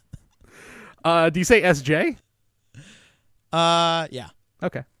 Do you say SJ? Yeah.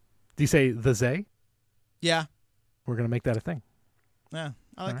 Okay. Do you say the Zay? Yeah. We're going to make that a thing. Yeah,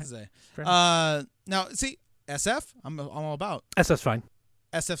 I like the Zay. Now, see, SF, I'm all about. SF's fine.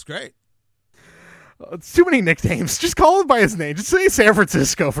 SF's great. It's too many nicknames. Just call him by his name. Just say San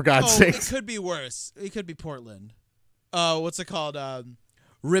Francisco, for God's sake. It could be worse. It could be Portland. What's it called?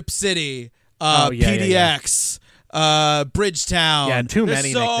 Rip City, PDX, Bridgetown. Yeah, too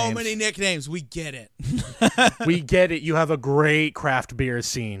many There's so nicknames. many nicknames. We get it. We get it. You have a great craft beer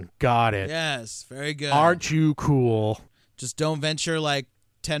scene. Got it. Yes, very good. Aren't you cool? Just don't venture like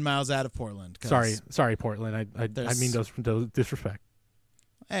 10 miles out of Portland. Sorry, Portland. I mean those disrespect.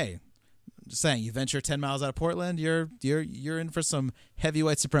 Hey, I'm just saying, you venture 10 miles out of Portland, you're in for some heavy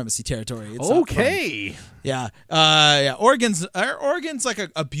white supremacy territory. It's okay. Yeah. Oregon's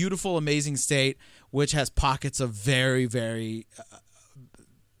like a beautiful, amazing state, which has pockets of very, very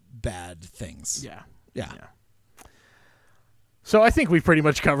bad things. Yeah. So I think we've pretty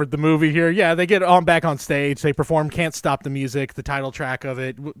much covered the movie here. Yeah, they get back on stage. They perform "Can't Stop the Music," the title track of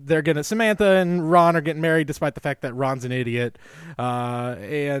it. Samantha and Ron are getting married, despite the fact that Ron's an idiot.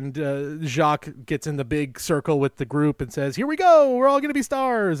 And Jacques gets in the big circle with the group and says, "Here we go. We're all going to be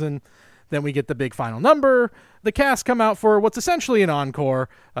stars." And then we get the big final number. The cast come out for what's essentially an encore,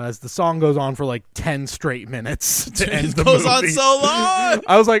 as the song goes on for like 10 straight minutes to end the movie. It goes on so long.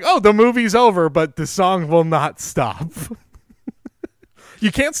 I was like, oh, the movie's over, but the song will not stop.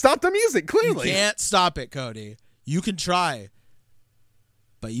 You can't stop the music, clearly. You can't stop it, Cody. You can try,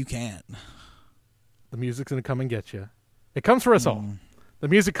 but you can't. The music's going to come and get you. It comes for us all. The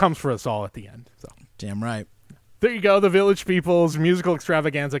music comes for us all at the end. So. Damn right. There you go, the Village People's musical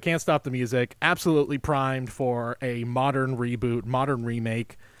extravaganza, Can't Stop the Music, absolutely primed for a modern reboot, modern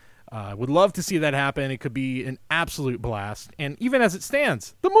remake. Would love to see that happen. It could be an absolute blast. And even as it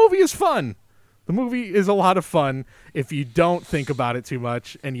stands, the movie is fun. The movie is a lot of fun if you don't think about it too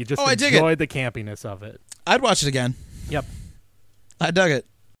much and you just enjoy the campiness of it. I'd watch it again. Yep. I dug it.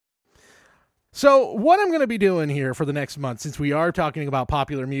 So what I'm going to be doing here for the next month, since we are talking about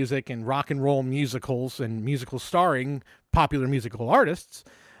popular music and rock and roll musicals and musicals starring popular musical artists,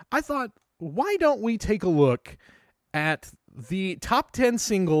 I thought, why don't we take a look at the top 10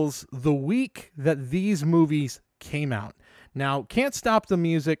 singles the week that these movies came out. Now, Can't Stop the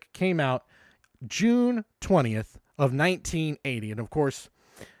Music came out June 20th of 1980. And of course,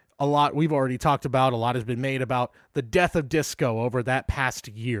 a lot we've already talked about, a lot has been made about the death of disco over that past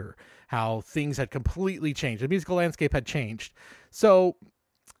year, how things had completely changed. The musical landscape had changed. So,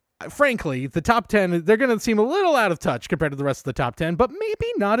 frankly, the top 10, they're going to seem a little out of touch compared to the rest of the top 10, but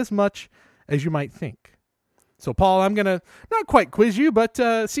maybe not as much as you might think. So, Paul, I'm going to not quite quiz you, but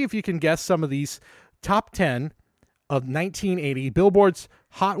see if you can guess some of these top 10 of 1980, Billboard's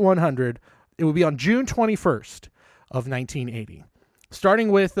Hot 100. It will be on June 21st of 1980. Starting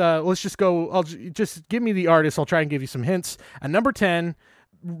with, let's just go, just give me the artist. I'll try and give you some hints. At number 10,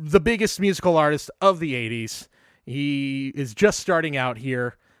 the biggest musical artist of the 80s. He is just starting out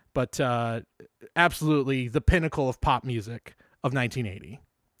here, but absolutely the pinnacle of pop music of 1980,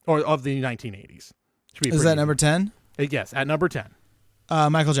 or of the 1980s. Is that number 10? Yes, at number 10.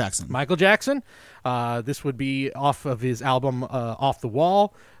 Michael Jackson. Michael Jackson. This would be off of his album Off the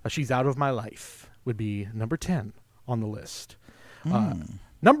Wall. She's Out of My Life would be number 10 on the list.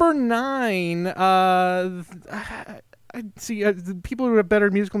 Number 9. I see people who have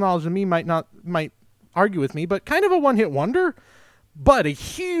better musical knowledge than me might argue with me, but kind of a one-hit wonder, but a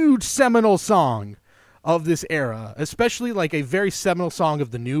huge seminal song of this era, especially like a very seminal song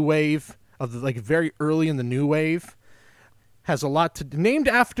of the new wave, of the, like very early in the new wave. Has a lot to named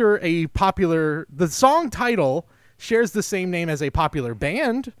after a popular. The song title shares the same name as a popular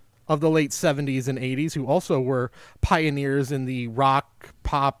band of the late 70s and 80s who also were pioneers in the rock,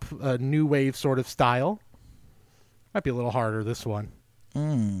 pop, new wave sort of style. Might be a little harder, this one.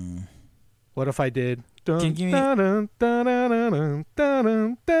 What if I did? Oh, shit.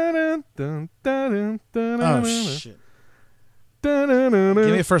 Give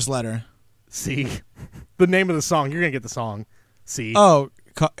me a first letter. C. The name of the song. You're going to get the song. C. Oh,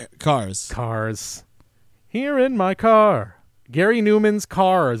 Cars. Cars. Here in my car. Gary Newman's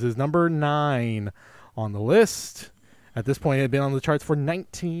Cars is number 9 on the list. At this point, it had been on the charts for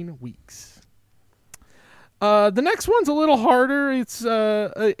 19 weeks. The next one's a little harder. It's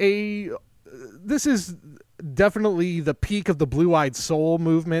this is definitely the peak of the Blue-Eyed Soul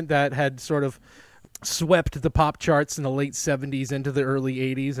movement that had sort of swept the pop charts in the late 70s into the early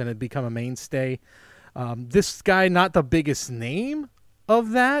 80s and had become a mainstay. This guy, not the biggest name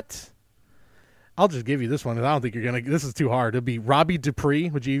of that. I'll just give you this one. I don't think you're going to... This is too hard. It'd be Robbie Dupree.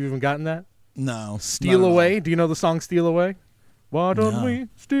 Would you have even gotten that? No. Steal Away. Do you know the song Steal Away? Why don't we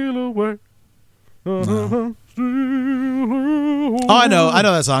steal away? No. Oh, I know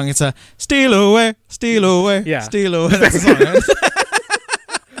that song. It's a steal away, steal away, steal away. That's the song,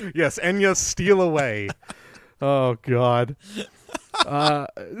 right? Yes, Enya, Steal Away. Oh, God.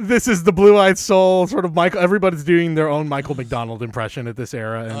 This is the Blue-Eyed Soul, sort of Michael. Everybody's doing their own Michael McDonald impression at this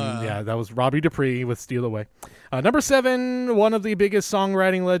era. And that was Robbie Dupree with Steal Away. Number 7, one of the biggest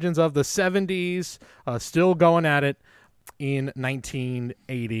songwriting legends of the 70s, still going at it in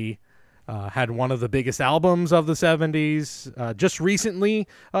 1980. Had one of the biggest albums of the 70s. Just recently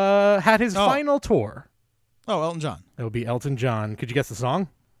had his final tour. Oh, Elton John. It would be Elton John. Could you guess the song?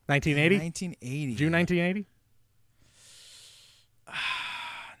 1980? 1980. June 1980?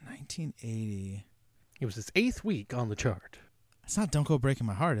 1980. It was his 8th week on the chart. It's not Don't Go Breaking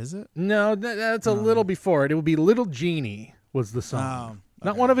My Heart, is it? No, that's a little before it. It would be Little Genie was the song. Okay.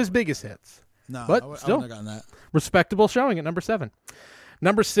 Not one of his biggest hits. No, but still, I wouldn't have gotten that. Respectable showing at number 7.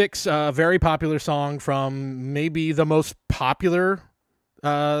 Number 6, a very popular song from maybe the most popular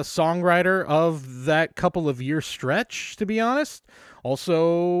songwriter of that couple of year stretch, to be honest.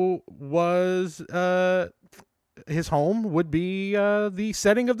 Also was his home would be the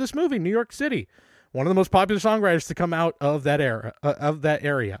setting of this movie, New York City. One of the most popular songwriters to come out of that era, of that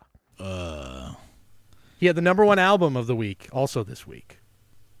area. He had the number 1 album of the week, also this week.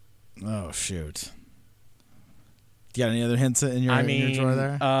 Oh, shoot. Do you got any other hints in your drawer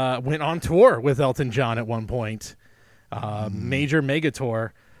there? Went on tour with Elton John at one point. Major mega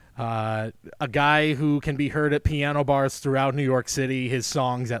tour. A guy who can be heard at piano bars throughout New York City, his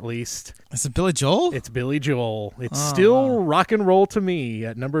songs at least. Is it Billy Joel? It's Billy Joel. It's still rock and roll to me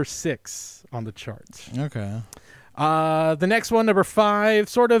at number 6 on the charts. Okay. The next one, number 5,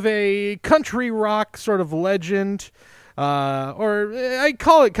 sort of a country rock sort of legend. Or I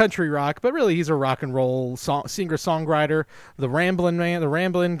call it country rock, but really he's a rock and roll singer-songwriter. The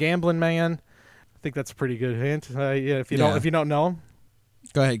Ramblin' Gamblin' Man. I think that's a pretty good hint. If you don't know him.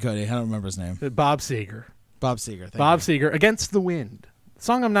 Go ahead, Cody. I don't remember his name. Bob Seger. Bob Seger. Seger, Against the Wind.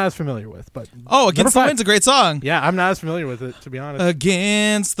 Song I'm not as familiar with, but Against the Wind's a great song. Yeah, I'm not as familiar with it, to be honest.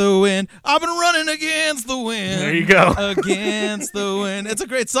 Against the wind, I've been running against the wind. There you go. Against the wind. It's a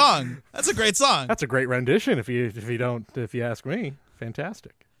great song. That's a great song. That's a great rendition. If you ask me,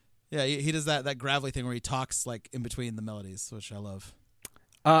 fantastic. Yeah, he does that gravelly thing where he talks like in between the melodies, which I love.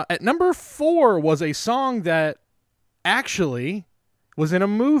 At number 4 was a song that actually was in a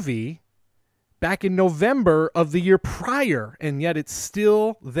movie back in November of the year prior, and yet it's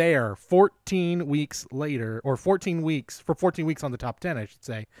still there 14 weeks later, or 14 weeks on the top 10, I should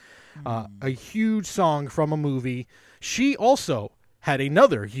say. A huge song from a movie. She also had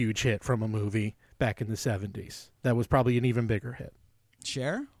another huge hit from a movie back in the 70s. That was probably an even bigger hit.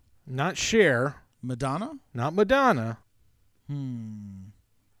 Cher? Not Cher. Madonna? Not Madonna.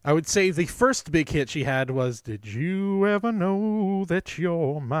 I would say the first big hit she had was "Did You Ever Know That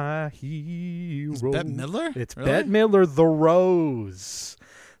You're My Hero?" It's Bette Midler? It's Really? Bette Midler, "The Rose."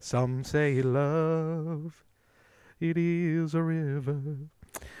 Some say love, it is a river.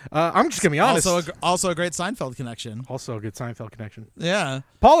 I'm just going to be honest. Also a great Seinfeld connection. Also a good Seinfeld connection. Yeah.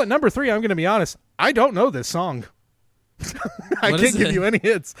 Paul, at number 3, I'm going to be honest. I don't know this song. I can't give you any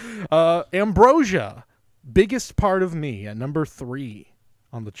hits. Ambrosia, "Biggest Part of Me" at number 3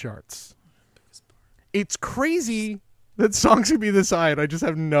 on the charts. It's crazy that songs can be this high, and I just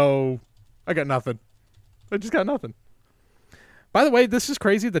have I got nothing. I just got nothing. By the way, this is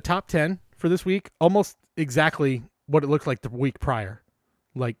crazy. The top 10 for this week, almost exactly what it looked like the week prior.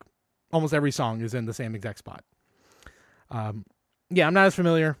 Like, almost every song is in the same exact spot. Yeah, I'm not as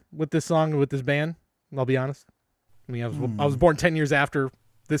familiar with this song, with this band, I'll be honest. I mean, I was born 10 years after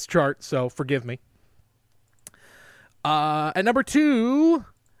this chart, so forgive me. At number 2,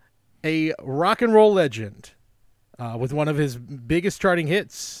 a rock and roll legend with one of his biggest charting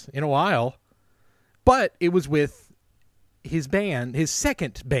hits in a while, but it was with his band, his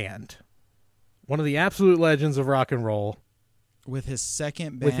second band, one of the absolute legends of rock and roll. With his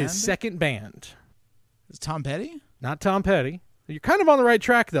second band? With his second band. Is Tom Petty? Not Tom Petty. You're kind of on the right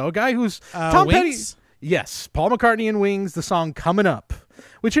track, though. A guy who's... Tom Petty. Yes, Paul McCartney and Wings, the song "Coming Up,"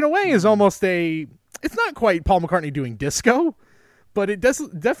 which in a way is almost it's not quite Paul McCartney doing disco, but it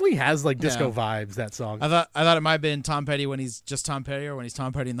definitely has like disco vibes, that song. I thought it might have been Tom Petty when he's just Tom Petty, or when he's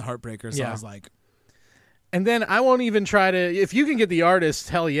Tom Petty in the Heartbreakers. So I was like... And then I won't even try to... If you can get the artist,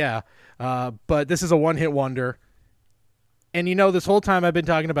 hell yeah. But this is a one-hit wonder. And this whole time I've been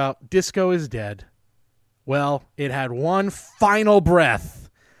talking about disco is dead. Well, it had one final breath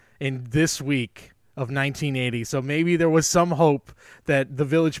in this week of 1980, so maybe there was some hope that the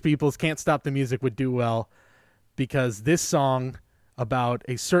Village People's "Can't Stop the Music" would do well, because this song about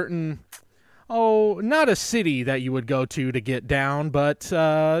a certain, not a city that you would go to get down, but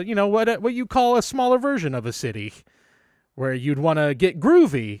what you call a smaller version of a city, where you'd want to get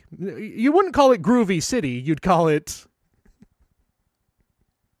groovy. You wouldn't call it Groovy City, you'd call it...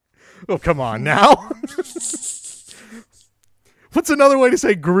 Oh, come on now. What's another way to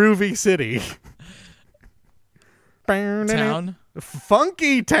say Groovy City? Town?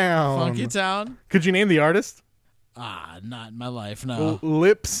 Funky Town. Funky Town? Could you name the artist? Not in my life, no.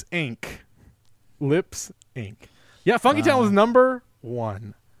 Lips Inc. Lips Inc. Yeah, Funky Town was number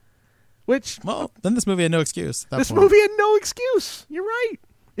 1. Which... Well, then this movie had no excuse. Movie had no excuse. You're right.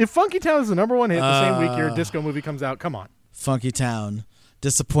 If Funky Town is the number 1 hit the same week your disco movie comes out, come on. Funky Town.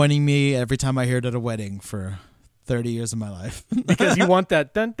 Disappointing me every time I hear it at a wedding for 30 years of my life. Because you want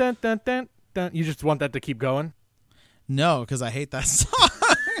that dun dun dun dun dun. You just want that to keep going? No, because I hate that song.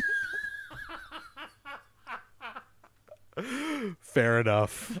 Fair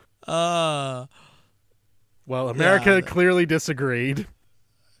enough. Well, America clearly disagreed.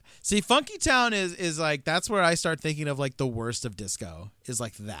 See, Funky Town is like, that's where I start thinking of like the worst of disco, is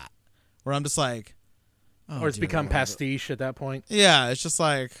like that. Where I'm just like, or it's become pastiche at that point. Yeah, it's just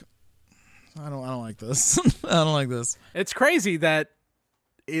like, I don't like this. I don't like this. It's crazy that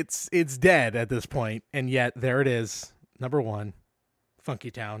it's dead at this point, and yet there it is, number 1,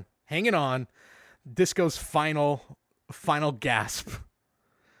 Funky Town, hanging on, disco's final gasp.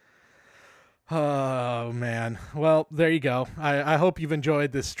 Oh, man. Well, there you go. I hope you've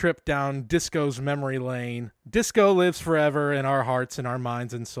enjoyed this trip down disco's memory lane. Disco lives forever in our hearts and our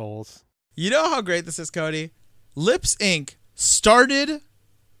minds and souls. You know how great this is, Cody? Lips Inc. started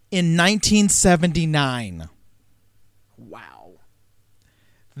in 1979. Wow.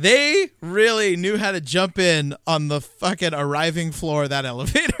 They really knew how to jump in on the fucking arriving floor of that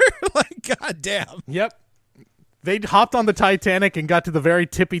elevator. Like, goddamn. Yep. They hopped on the Titanic and got to the very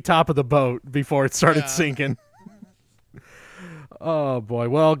tippy top of the boat before it started sinking. Oh, boy.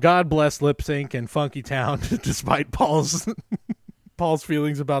 Well, God bless Lip Sync and Funky Town, despite Paul's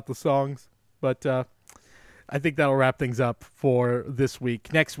feelings about the songs. But I think that'll wrap things up for this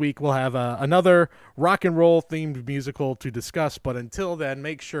week. Next week, we'll have another rock and roll themed musical to discuss. But until then,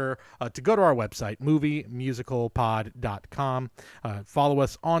 make sure to go to our website, moviemusicalpod.com. Follow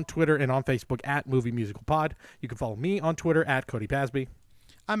us on Twitter and on Facebook at Movie Musical Pod. You can follow me on Twitter at Cody Pasby.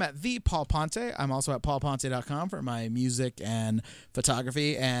 I'm at the Paul Ponte. I'm also at paulponte.com for my music and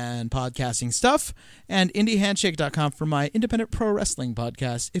photography and podcasting stuff, and indiehandshake.com for my independent pro wrestling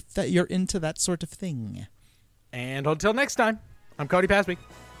podcast, if that you're into that sort of thing. And until next time, I'm Cody Pasby.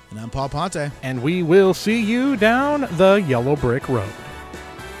 And I'm Paul Ponte. And we will see you down the yellow brick road.